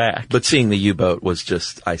coming back. But seeing the U-boat was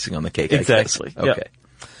just icing on the cake, exactly. I guess. Okay. Yep.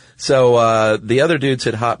 So, the other dudes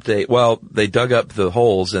had they dug up the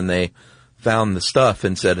holes and they found the stuff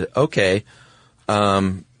and said, okay,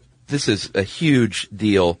 this is a huge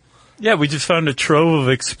deal. Yeah, we just found a trove of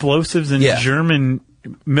explosives and German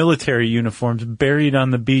military uniforms buried on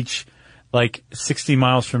the beach 60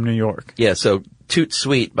 miles from New York. Yeah, so toot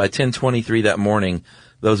sweet, by 10:23 that morning,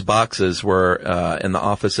 those boxes were in the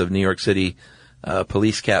office of New York City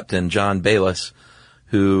Police Captain John Bayless,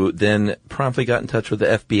 who then promptly got in touch with the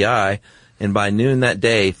FBI, and by noon that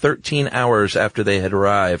day, 13 hours after they had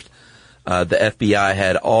arrived, the FBI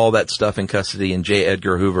had all that stuff in custody, and J.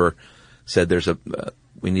 Edgar Hoover said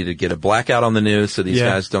we need to get a blackout on the news so these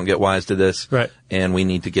guys don't get wise to this. Right. And we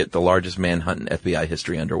need to get the largest manhunt in FBI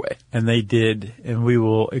history underway. And they did. And we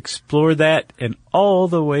will explore that and all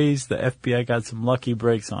the ways the FBI got some lucky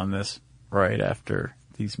breaks on this right after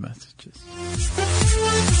these messages.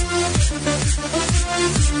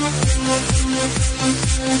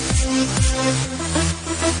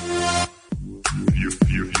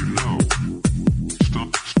 You you know.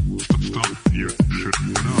 Stuff you should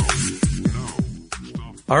know.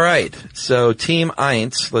 Stuff. All right. So Team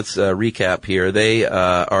Eins, let's recap here. They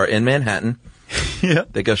are in Manhattan. Yeah.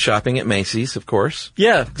 They go shopping at Macy's, of course.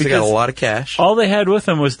 Yeah. They got a lot of cash. All they had with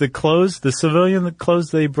them was the clothes, the civilian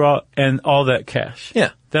clothes they brought, and all that cash.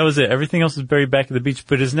 Yeah. That was it. Everything else was buried back at the beach,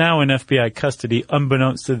 but is now in FBI custody,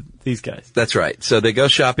 unbeknownst to these guys. That's right. So they go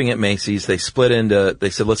shopping at Macy's. They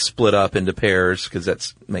said, let's split up into pairs, because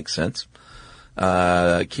that makes sense.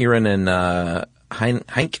 Kieran and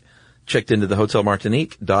Hank checked into the Hotel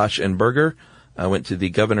Martinique. Dosh and Berger went to the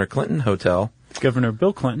Governor Clinton Hotel. Governor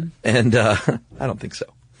Bill Clinton. And I don't think so.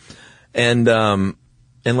 And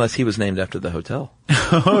unless he was named after the hotel.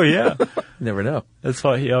 Oh, yeah. You never know. That's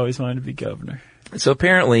why he always wanted to be governor. So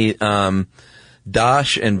apparently,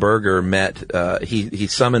 Dosh and Berger met. He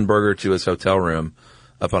summoned Berger to his hotel room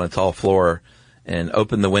up on a tall floor and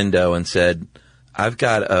opened the window and said, "I've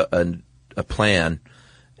got a plan,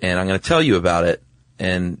 and I'm going to tell you about it.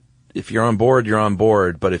 And if you're on board, you're on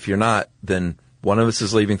board. But if you're not, then one of us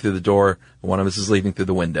is leaving through the door, and one of us is leaving through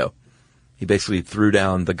the window." He basically threw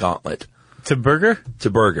down the gauntlet. To Berger? To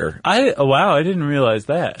Berger. Wow, I didn't realize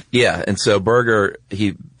that. Yeah, and so Berger,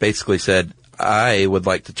 he basically said, "I would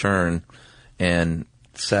like to turn and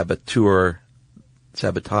sabotage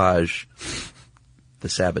the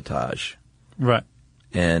sabotage." Right.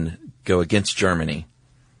 And go against Germany.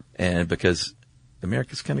 And because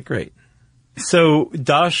America's kind of great. So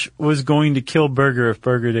Dosh was going to kill Berger if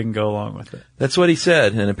Berger didn't go along with it. That's what he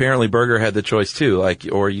said. And apparently Berger had the choice too. Like,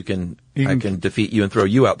 or I can defeat you and throw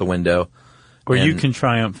you out the window. Or you can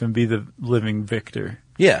triumph and be the living victor.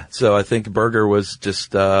 Yeah. So I think Berger was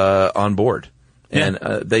just, on board. And,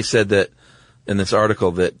 they said that in this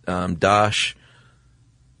article that, Dosh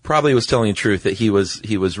probably was telling the truth, that he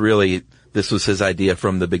was really, this was his idea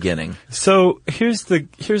from the beginning. So here's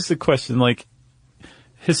the question. Like,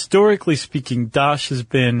 historically speaking, Dosh has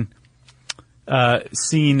been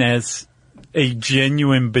seen as a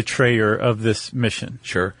genuine betrayer of this mission.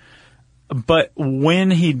 Sure. But when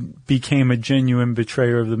he became a genuine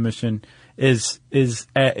betrayer of the mission is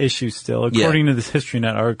at issue still, according to this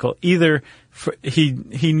HistoryNet article. Either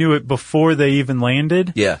he knew it before they even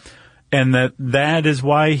landed. Yeah. And that is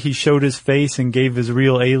why he showed his face and gave his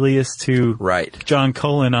real alias to John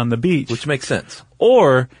Cullen on the beach. Which makes sense.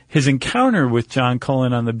 Or his encounter with John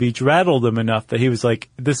Cullen on the beach rattled him enough that he was like,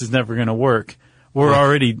 "This is never going to work. We're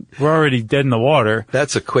already dead in the water."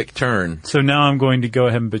 That's a quick turn. So now I'm going to go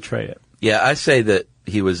ahead and betray it. Yeah, I say that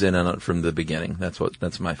he was in on it from the beginning. That's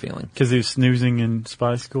my feeling. Because he was snoozing in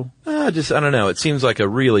spy school? I don't know. It seems like a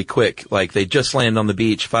really quick, like they just land on the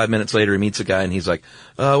beach. 5 minutes later, he meets a guy and he's like,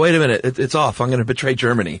 "Wait a minute, it's off. I'm going to betray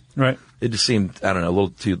Germany." Right. It just seemed, I don't know, a little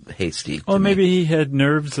too hasty. Well, maybe he had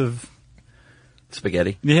nerves of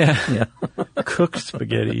spaghetti. Yeah. Cooked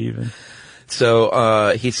spaghetti even.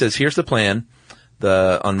 So, he says, here's the plan.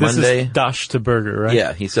 On Monday. This is Dosh to Berger, right?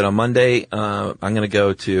 Yeah. He said on Monday, I'm going to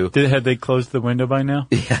go to. Had they closed the window by now?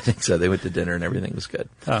 Yeah, I think so. They went to dinner and everything was good.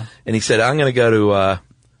 Oh. And he said, I'm going to go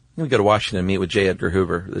to Washington and meet with J. Edgar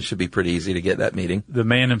Hoover. This should be pretty easy to get that meeting. The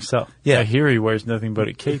man himself. Yeah. I hear he wears nothing but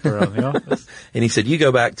a cape around the office. And he said, you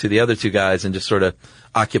go back to the other two guys and just sort of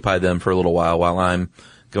occupy them for a little while I'm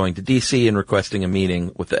going to D.C. and requesting a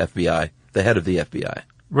meeting with the FBI, the head of the FBI.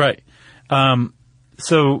 Right.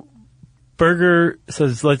 So Berger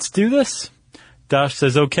says, "Let's do this." Dosh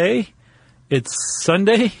says, "Okay." It's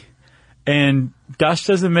Sunday, and Dosh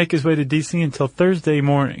doesn't make his way to D.C. until Thursday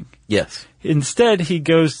morning. Yes. Instead, he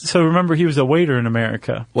goes. So remember, he was a waiter in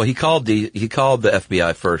America. Well, he called the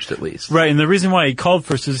FBI first, at least. Right, and the reason why he called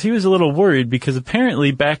first is he was a little worried because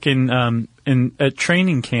apparently back in at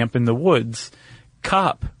training camp in the woods,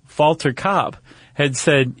 Walter Kopp had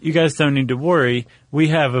said, "You guys don't need to worry. We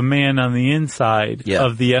have a man on the inside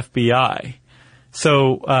of the FBI."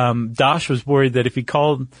 So Dosh was worried that if he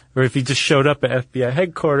called or if he just showed up at FBI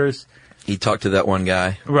headquarters, he talked to that one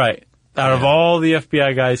guy. Right. Out of all the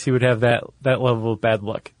FBI guys, he would have that level of bad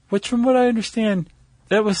luck. Which, from what I understand,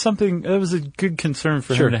 that was a good concern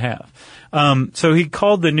for him to have. So he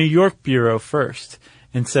called the New York bureau first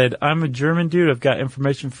and said, "I'm a German dude. I've got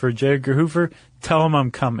information for J. Edgar Hoover. Tell him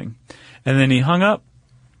I'm coming." And then he hung up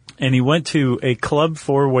and he went to a club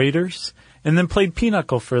for waiters and then played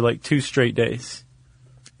pinochle for like 2 straight days.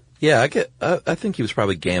 Yeah, I think he was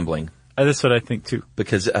probably gambling. That's what I think too.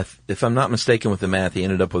 Because if I'm not mistaken with the math, he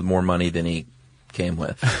ended up with more money than he came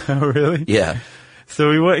with. Oh, really? Yeah.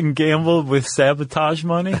 So he went and gambled with sabotage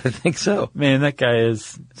money? I think so. Man, that guy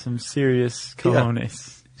is some serious cojones.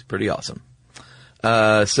 Yeah. He's pretty awesome.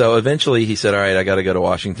 So eventually he said, all right, I got to go to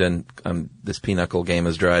Washington. This pinochle game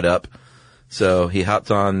has dried up. So he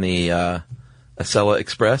hopped on the Acela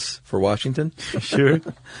Express for Washington. Sure.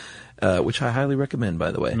 Which I highly recommend,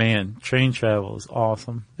 by the way. Man, train travel is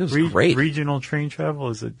awesome. It was great. Regional train travel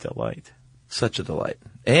is a delight. Such a delight.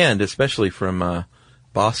 And especially from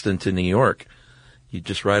Boston to New York. You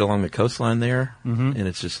just ride along the coastline there, and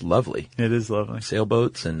it's just lovely. It is lovely.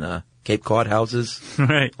 Sailboats and Cape Cod houses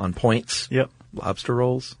Right. on points. Yep. Lobster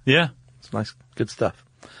rolls. Yeah. It's nice, good stuff.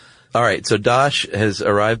 All right, so Dash has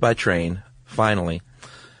arrived by train, finally.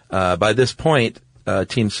 By this point,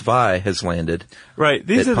 Team Svi has landed. Right.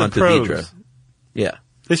 These at are the Ponte Vedra. pros. Yeah.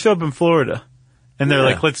 They show up in Florida, and they're Yeah.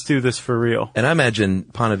 like, let's do this for real. And I imagine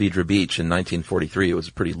Ponte Vedra Beach in 1943, it was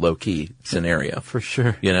a pretty low-key scenario, For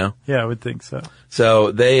sure. you know? Yeah, I would think so.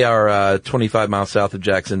 So they are 25 miles south of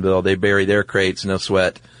Jacksonville. They bury their crates, no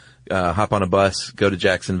sweat, hop on a bus, go to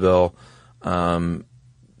Jacksonville.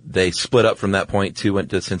 They split up from that point. 2 went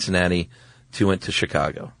to Cincinnati, 2 went to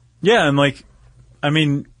Chicago. Yeah, and like, I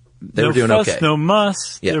mean, They no were doing fuss, okay. no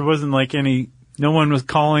muss. Yeah. There wasn't like no one was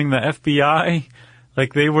calling the FBI.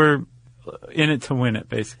 Like they were in it to win it,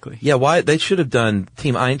 basically. Yeah, Team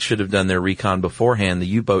Eins should have done their recon beforehand. The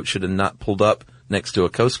U-boat should have not pulled up next to a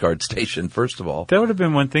Coast Guard station, first of all. That would have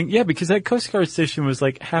been one thing. Yeah, because that Coast Guard station was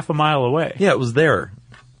like half a mile away. Yeah, it was there.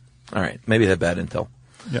 All right, maybe they had bad intel.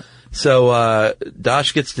 Yeah. So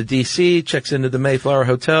Dash gets to D.C., checks into the Mayflower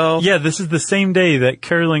Hotel. Yeah, this is the same day that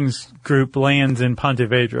Curling's group lands in Ponte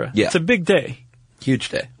Vedra. Yeah. It's a big day. Huge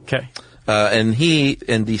day. Okay. And he,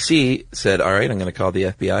 in D.C., said, all right, I'm going to call the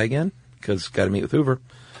FBI again, because got to meet with Hoover.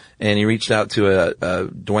 And he reached out to a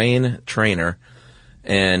Dwayne Traynor.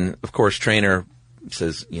 And, of course, Traynor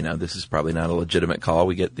says, this is probably not a legitimate call.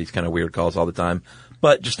 We get these kind of weird calls all the time.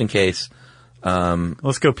 But just in case.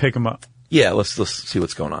 Let's go pick them up. Yeah, let's see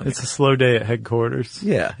what's going on. It's a slow day at headquarters.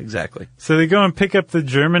 Yeah, exactly. So they go and pick up the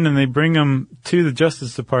German and they bring him to the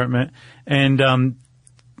Justice Department. And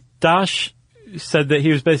Dash said that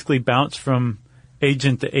he was basically bounced from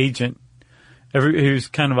agent to agent. He was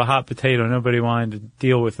kind of a hot potato. Nobody wanted to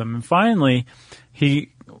deal with him. And finally,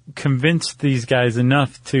 he convinced these guys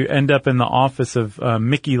enough to end up in the office of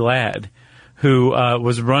Mickey Ladd, who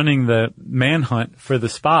was running the manhunt for the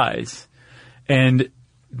spies. And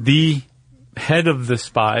the head of the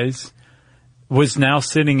spies was now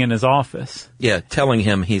sitting in his office. Yeah, telling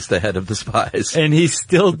him he's the head of the spies. And he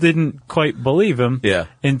still didn't quite believe him. Yeah.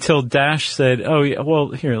 Until Dash said, oh, yeah,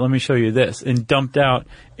 well, here, let me show you this. And dumped out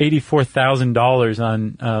 $84,000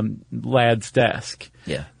 on Ladd's desk.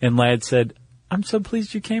 Yeah. And Ladd said, I'm so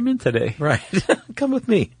pleased you came in today. Right. Come with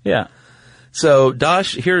me. Yeah. So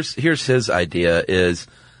Dash, here's his idea is,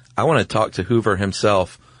 I want to talk to Hoover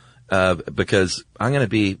himself, because I'm going to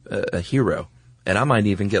be a hero. And I might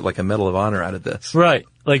even get like a Medal of Honor out of this. Right.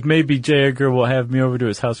 Like maybe J. Edgar will have me over to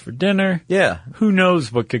his house for dinner. Yeah. Who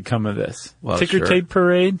knows what could come of this? Well, Ticker sure. tape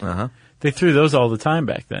parade. Uh-huh. They threw those all the time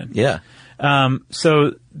back then. Yeah.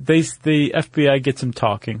 So the FBI gets him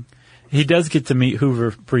talking. He does get to meet Hoover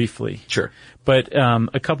briefly. Sure. But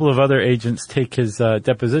a couple of other agents take his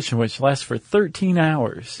deposition, which lasts for 13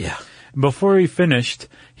 hours. Yeah. Before he finished,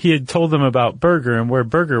 he had told them about Berger and where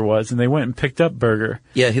Berger was, and they went and picked up Berger.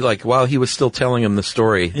 Yeah, while he was still telling him the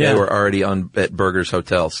story, Yeah. they were already at Berger's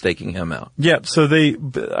hotel staking him out. Yep. So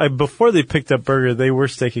before they picked up Berger, they were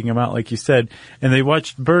staking him out, like you said, and they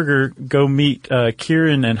watched Berger go meet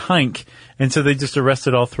Kieran and Heinck, and so they just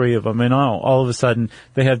arrested all three of them, and all of a sudden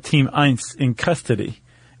they have Team Eins in custody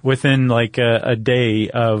within like a day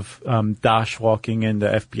of Dash walking into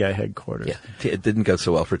FBI headquarters. Yeah, it didn't go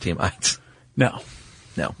so well for Team Eins. No.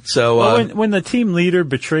 No. So Well, when the team leader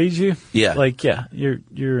betrays you, Yeah.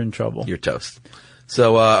 you're in trouble. You're toast.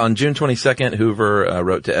 So on June 22nd, Hoover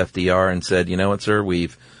wrote to FDR and said, "You know what, sir?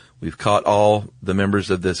 We've caught all the members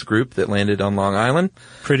of this group that landed on Long Island,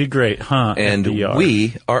 Pretty great, huh? and FDR.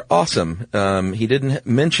 we are awesome." He didn't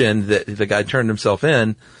mention that the guy turned himself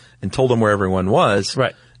in and told him where everyone was.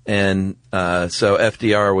 Right. And so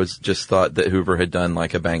FDR just thought that Hoover had done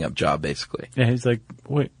like a bang-up job, basically. Yeah, he's like,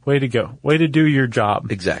 way to go. Way to do your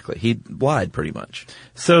job. Exactly. He lied pretty much.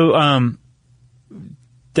 So,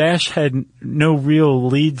 Dash had no real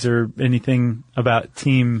leads or anything about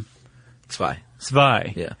Team Spy.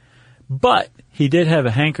 Svi. Yeah. But he did have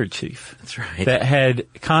a handkerchief That's right. that had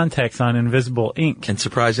contacts on invisible ink. And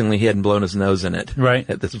surprisingly, he hadn't blown his nose in it. Right.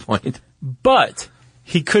 At this point. But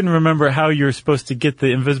he couldn't remember how you were supposed to get the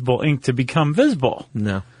invisible ink to become visible.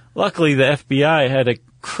 No. Luckily, the FBI had a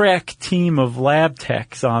crack team of lab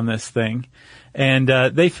techs on this thing, and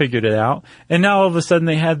they figured it out. And now all of a sudden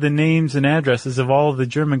they had the names and addresses of all of the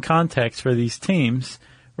German contacts for these teams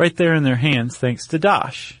right there in their hands, thanks to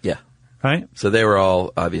Dash. Yeah. Right? So they were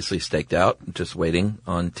all obviously staked out, just waiting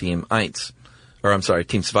on Team Eins.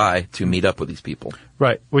 Team Spy to meet up with these people.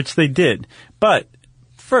 Right, which they did. But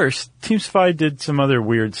first, Team Spy did some other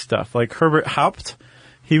weird stuff. Like Herbert Haupt,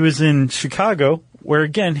 he was in Chicago, where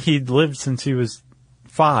again, he'd lived since he was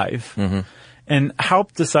 5. Mm-hmm. And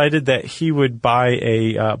Haupt decided that he would buy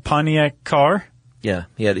a Pontiac car. Yeah,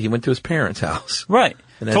 he went to his parents' house. Right.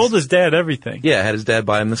 Told his dad everything. Yeah, had his dad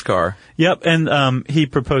buy him this car. Yep, and he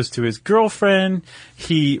proposed to his girlfriend.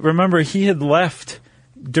 He had left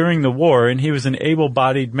during the war, and he was an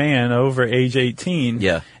able-bodied man over age 18.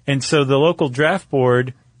 Yeah. And so the local draft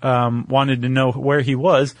board wanted to know where he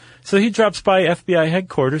was. So he drops by FBI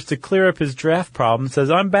headquarters to clear up his draft problem,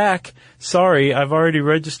 says, "I'm back. Sorry, I've already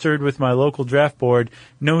registered with my local draft board.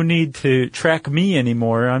 No need to track me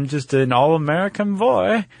anymore. I'm just an all-American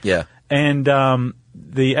boy." Yeah. And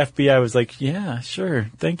the FBI was like, "Yeah, sure.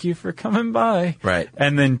 Thank you for coming by." Right.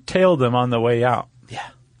 And then tailed them on the way out. Yeah.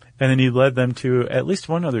 And then he led them to at least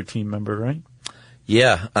one other team member, right?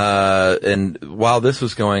 Yeah. And while this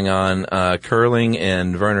was going on, Curling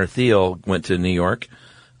and Werner Thiel went to New York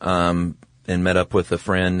and met up with a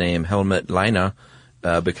friend named Helmut Leiner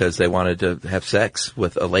because they wanted to have sex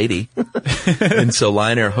with a lady. And so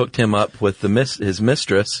Leiner hooked him up with his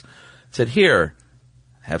mistress, said, "Here,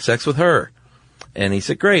 have sex with her." And he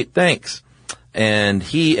said, "Great, thanks." And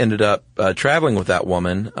he ended up traveling with that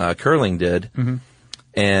woman, Curling did. Mm-hmm.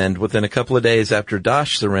 And within a couple of days after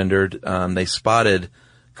Daesh surrendered, they spotted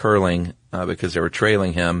Curling because they were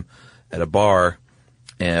trailing him at a bar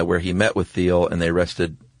where he met with Thiel, and they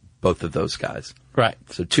arrested both of those guys. Right.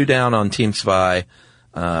 So 2 down on Team Spy.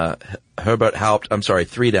 Herbert Haupt,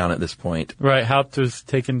 3 down at this point. Right, Haupt was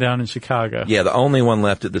taken down in Chicago. Yeah, the only one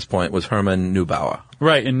left at this point was Herman Neubauer.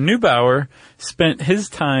 Right, and Neubauer spent his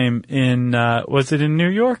time in, was it in New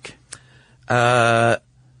York?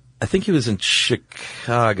 I think he was in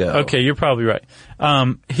Chicago. Okay, you're probably right.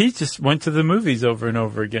 He just went to the movies over and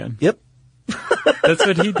over again. Yep. That's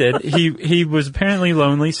what he did. He was apparently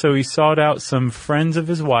lonely, so he sought out some friends of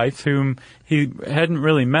his wife whom he hadn't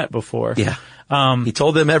really met before. Yeah. He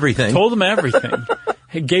told them everything.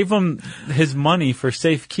 He gave them his money for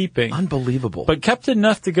safekeeping. Unbelievable. But kept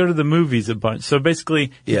enough to go to the movies a bunch. So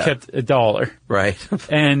basically, he kept $1. Right.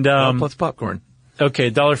 And, plus popcorn.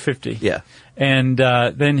 Okay, $1.50. Yeah. And,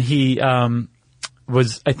 then he, I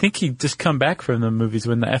think he'd just come back from the movies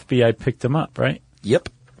when the FBI picked him up, right? Yep.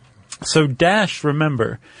 So Dash,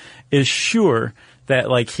 remember, is sure that,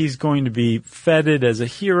 like, he's going to be feted as a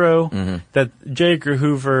hero, that J. Edgar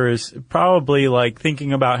Hoover is probably, like,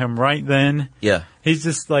 thinking about him right then. Yeah. He's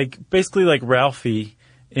just, like, basically like Ralphie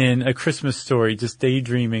in A Christmas Story, just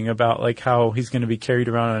daydreaming about, like, how he's going to be carried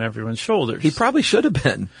around on everyone's shoulders. He probably should have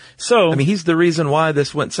been. So, I mean, he's the reason why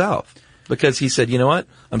this went south. Because he said, you know what?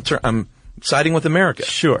 I'm siding with America.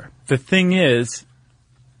 Sure. The thing is,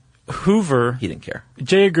 Hoover... He didn't care.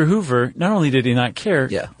 J. Edgar Hoover, not only did he not care,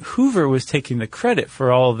 yeah. Hoover was taking the credit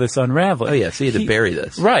for all of this unraveling. Oh, yeah, so he had to bury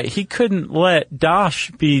this. Right. He couldn't let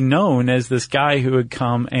Daesh be known as this guy who had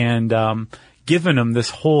come and given him this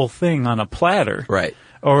whole thing on a platter. Right.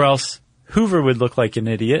 Or else Hoover would look like an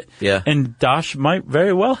idiot. Yeah. And Daesh might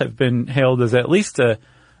very well have been hailed as at least a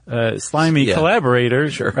slimy collaborator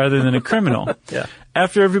rather than a criminal. Yeah.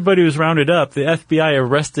 After everybody was rounded up, the FBI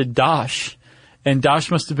arrested Daesh. And Daesh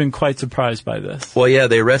must have been quite surprised by this. Well, yeah,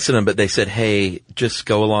 they arrested him, but they said, hey, just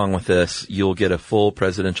go along with this. You'll get a full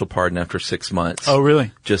presidential pardon after 6 months. Oh,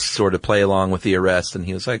 really? Just sort of play along with the arrest. And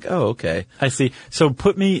he was like, oh, okay. I see. So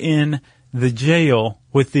put me in the jail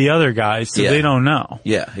with the other guys so they don't know.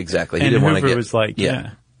 Yeah, exactly. He didn't Hoover was like,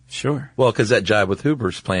 yeah, sure. Well, because that jived with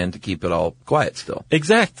Hoover's plan to keep it all quiet still.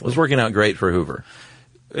 Exactly. It was working out great for Hoover.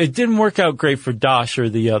 It didn't work out great for Daesh or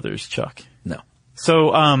the others, Chuck. No.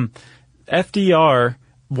 So, FDR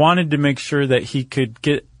wanted to make sure that he could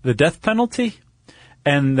get the death penalty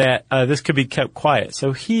and that this could be kept quiet.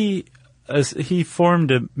 So he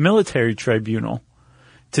formed a military tribunal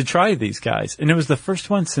to try these guys. And it was the first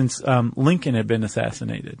one since Lincoln had been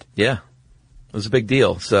assassinated. Yeah. It was a big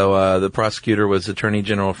deal. So the prosecutor was Attorney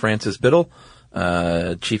General Francis Biddle.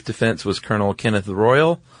 Chief defense was Colonel Kenneth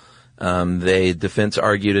Royal. Defense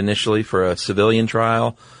argued initially for a civilian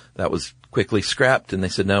trial. That was quickly scrapped, and they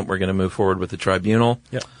said, no, we're going to move forward with the tribunal.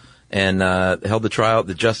 Yep. And held the trial at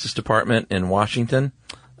the Justice Department in Washington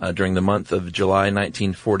during the month of July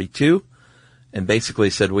 1942, and basically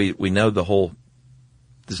said, we know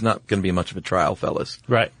there's not going to be much of a trial, fellas.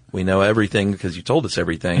 Right. We know everything because you told us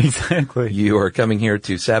everything. Exactly. You are coming here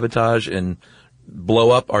to sabotage and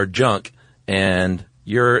blow up our junk, and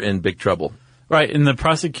you're in big trouble. Right, and the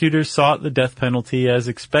prosecutors sought the death penalty as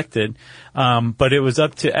expected, but it was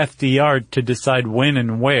up to FDR to decide when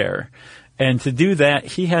and where. And to do that,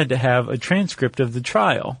 he had to have a transcript of the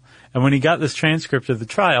trial. And when he got this transcript of the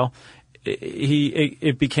trial,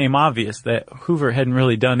 it became obvious that Hoover hadn't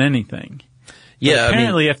really done anything. Yeah, but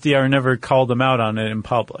apparently FDR never called him out on it in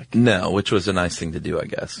public. No, which was a nice thing to do, I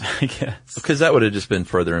guess. I guess. Because that would have just been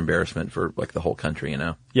further embarrassment for like the whole country, you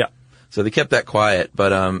know? Yeah. So they kept that quiet,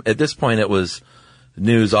 but at this point it was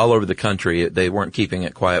news all over the country. They weren't keeping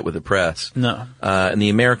it quiet with the press. No. And the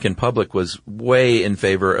American public was way in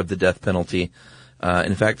favor of the death penalty.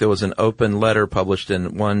 In fact, there was an open letter published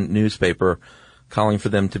in one newspaper calling for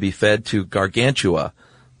them to be fed to Gargantua,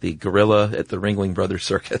 the gorilla at the Ringling Brothers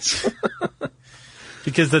Circus.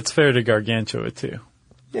 Because that's fair to Gargantua, too.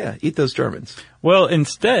 Yeah, eat those Germans. Well,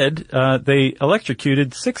 instead, they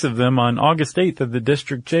electrocuted 6 of them on August 8th at the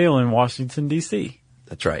district jail in Washington, D.C.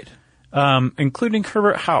 That's right. Including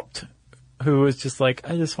Herbert Haupt, who was just like,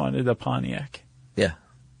 I just wanted a Pontiac. Yeah.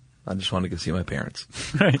 I just wanted to go see my parents.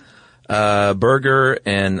 Right. Berger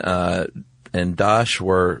and Dosch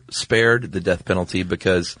were spared the death penalty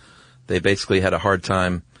because they basically had a hard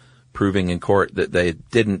time proving in court that they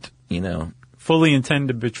didn't, fully intend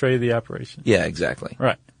to betray the operation. Yeah, exactly.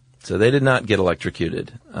 Right. So they did not get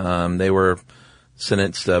electrocuted. They were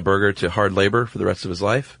sentenced Berger to hard labor for the rest of his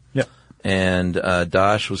life. Yep. And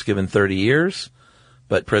Dosch was given 30 years,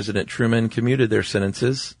 but President Truman commuted their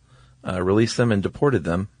sentences, released them, and deported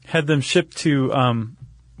them. Had them shipped to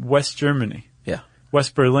West Germany. Yeah.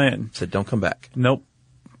 West Berlin. Said, don't come back. Nope.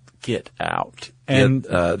 Get out. And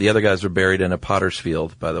the other guys were buried in a potter's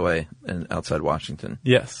field, by the way, outside Washington.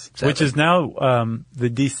 Yes. Sadly. Which is now the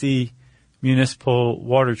D.C. Municipal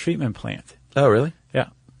Water Treatment Plant. Oh, really? Yeah.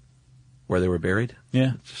 Where they were buried?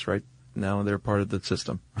 Yeah. Just right now they're part of the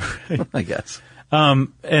system, I guess.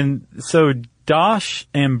 And so Dosch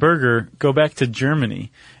and Berger go back to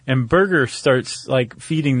Germany, and Berger starts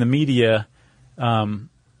feeding the media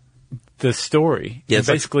the story. Yeah, it's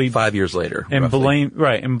basically 5 years later. And roughly.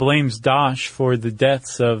 blames Dosch for the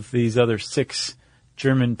deaths of these other 6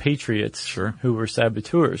 German patriots who were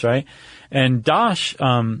saboteurs, right? And Dosch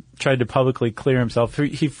tried to publicly clear himself.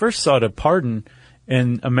 He first sought a pardon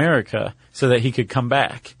in America so that he could come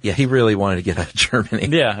back. Yeah, he really wanted to get out of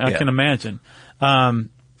Germany. Yeah, I can imagine.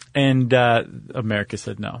 And America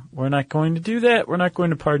said, no, we're not going to do that. We're not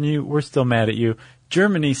going to pardon you. We're still mad at you.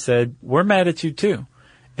 Germany said, we're mad at you too.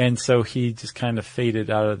 And so he just kind of faded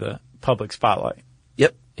out of the public spotlight.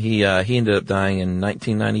 Yep. He ended up dying in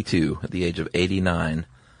 1992 at the age of 89.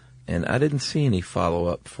 And I didn't see any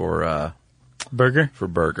follow-up for Berger? For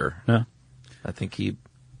Berger. No. I think he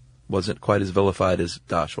wasn't quite as vilified as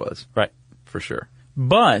Dosch was. Right. For sure.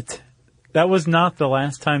 But that was not the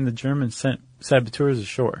last time the Germans sent saboteurs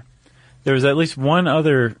ashore. There was at least one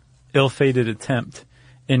other ill-fated attempt.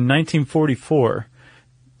 In 1944,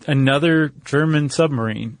 another German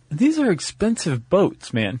submarine. These are expensive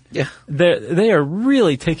boats, man. Yeah. They are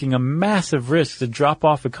really taking a massive risk to drop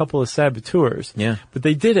off a couple of saboteurs. Yeah. But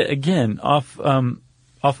they did it again off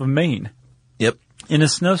of Maine. Yep. In a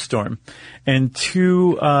snowstorm. And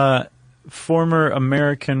 2 former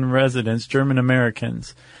American residents, German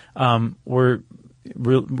Americans, were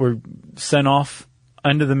sent off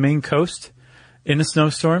onto the Maine coast in a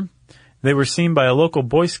snowstorm. They were seen by a local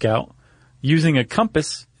Boy Scout using a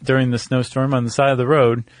compass during the snowstorm on the side of the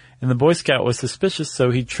road, and the Boy Scout was suspicious, so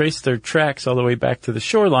he traced their tracks all the way back to the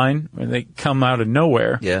shoreline, where they come out of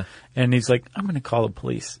nowhere. Yeah. And he's like, I'm going to call the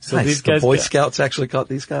police. So nice. these guys, the Boy Scouts actually caught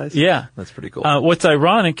these guys? Yeah. That's pretty cool. What's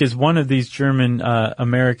ironic is one of these German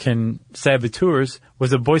American saboteurs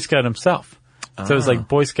was a Boy Scout himself. So it was like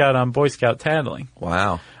Boy Scout on Boy Scout tattling.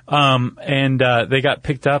 Wow. And they got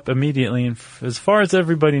picked up immediately, and as far as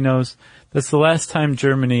everybody knows, that's the last time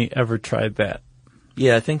Germany ever tried that.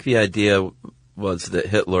 Yeah, I think the idea was that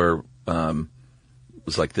Hitler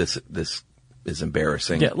was like, this is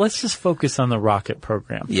embarrassing. Yeah, let's just focus on the rocket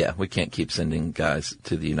program. Yeah, we can't keep sending guys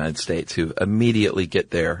to the United States who immediately get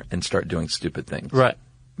there and start doing stupid things. Right.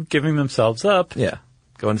 Giving themselves up. Yeah.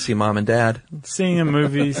 Going to see mom and dad. Seeing in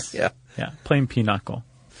movies. Yeah. Yeah, playing pinochle.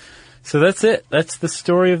 So that's it. That's the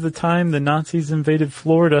story of the time the Nazis invaded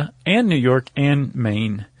Florida and New York and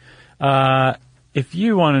Maine. If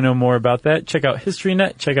you want to know more about that, check out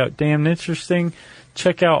HistoryNet, check out Damn Interesting,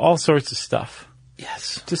 check out all sorts of stuff.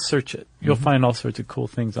 Yes. Just search it. You'll find all sorts of cool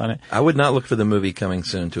things on it. I would not look for the movie coming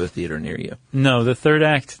soon to a theater near you. No, the third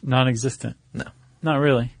act, non-existent. No. Not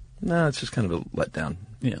really. No, it's just kind of a letdown.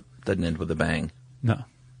 Yeah. Doesn't end with a bang. No.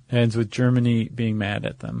 It ends with Germany being mad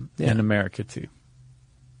at them. Yeah. And America, too.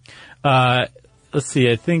 Let's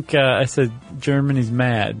see. I think I said Germany's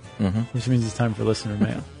mad, which means it's time for listener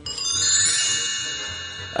mail.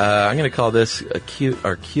 I'm going to call this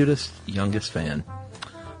our cutest, youngest fan.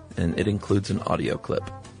 and it includes an audio clip.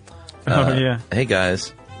 Oh, yeah. Hey,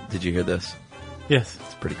 guys, did you hear this? Yes.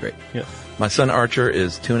 It's pretty great. Yes. My son Archer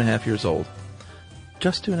is 2.5 years old.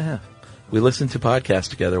 Just 2.5. We listen to podcasts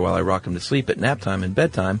together while I rock him to sleep at nap time and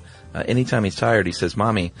bedtime. Anytime he's tired, he says,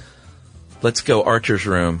 Mommy, let's go Archer's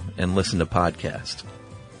room and listen to podcast.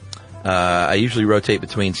 I usually rotate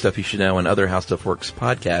between Stuff You Should Know and other How Stuff Works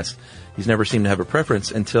podcasts. He's never seemed to have a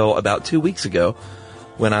preference until about 2 weeks ago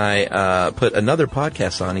when I put another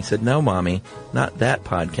podcast on. He said, no, Mommy, not that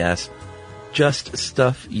podcast. Just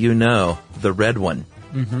Stuff You Know, the red one.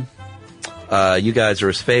 Mm-hmm. You guys are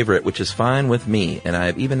his favorite, which is fine with me, and I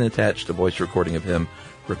have even attached a voice recording of him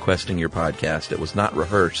requesting your podcast. It was not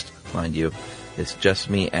rehearsed, mind you. It's just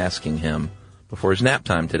me asking him before his nap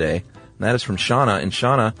time today. And that is from Shauna, and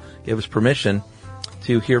Shauna gave us permission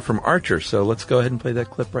to hear from Archer, so let's go ahead and play that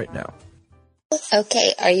clip right now.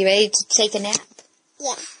 Okay, are you ready to take a nap?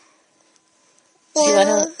 Yeah.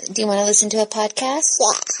 Do you want to listen to a podcast?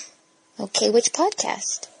 Yeah. Okay, which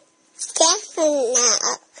podcast? Stuff You Know.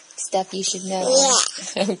 Stuff You Should Know.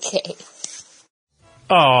 Yeah. Okay.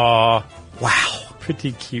 Aw. Wow.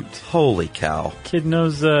 Pretty cute. Holy cow. Kid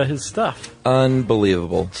knows his stuff.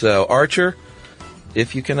 Unbelievable. So, Archer,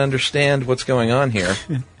 if you can understand what's going on here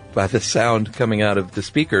by the sound coming out of the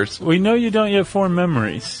speakers. We know you don't yet form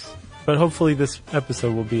memories, but hopefully this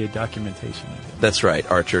episode will be a documentation of it. That's right,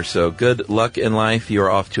 Archer. So, good luck in life. You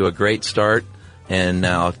are off to a great start. And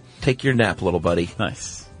now, take your nap, little buddy.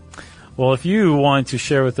 Nice. Well, if you want to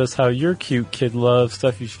share with us how your cute kid loves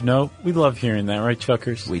Stuff You Should Know, we love hearing that, right,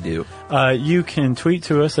 Chuckers? We do. You can tweet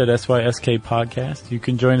to us at SYSK Podcast. You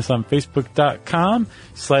can join us on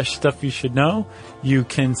Facebook.com/Stuff You Should Know. You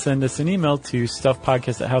can send us an email to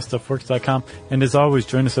StuffPodcast@HowStuffWorks.com. And as always,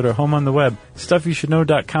 join us at our home on the web,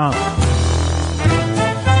 StuffYouShouldKnow.com.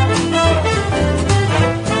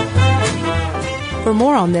 For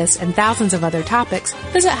more on this and thousands of other topics,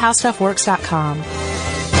 visit HowStuffWorks.com.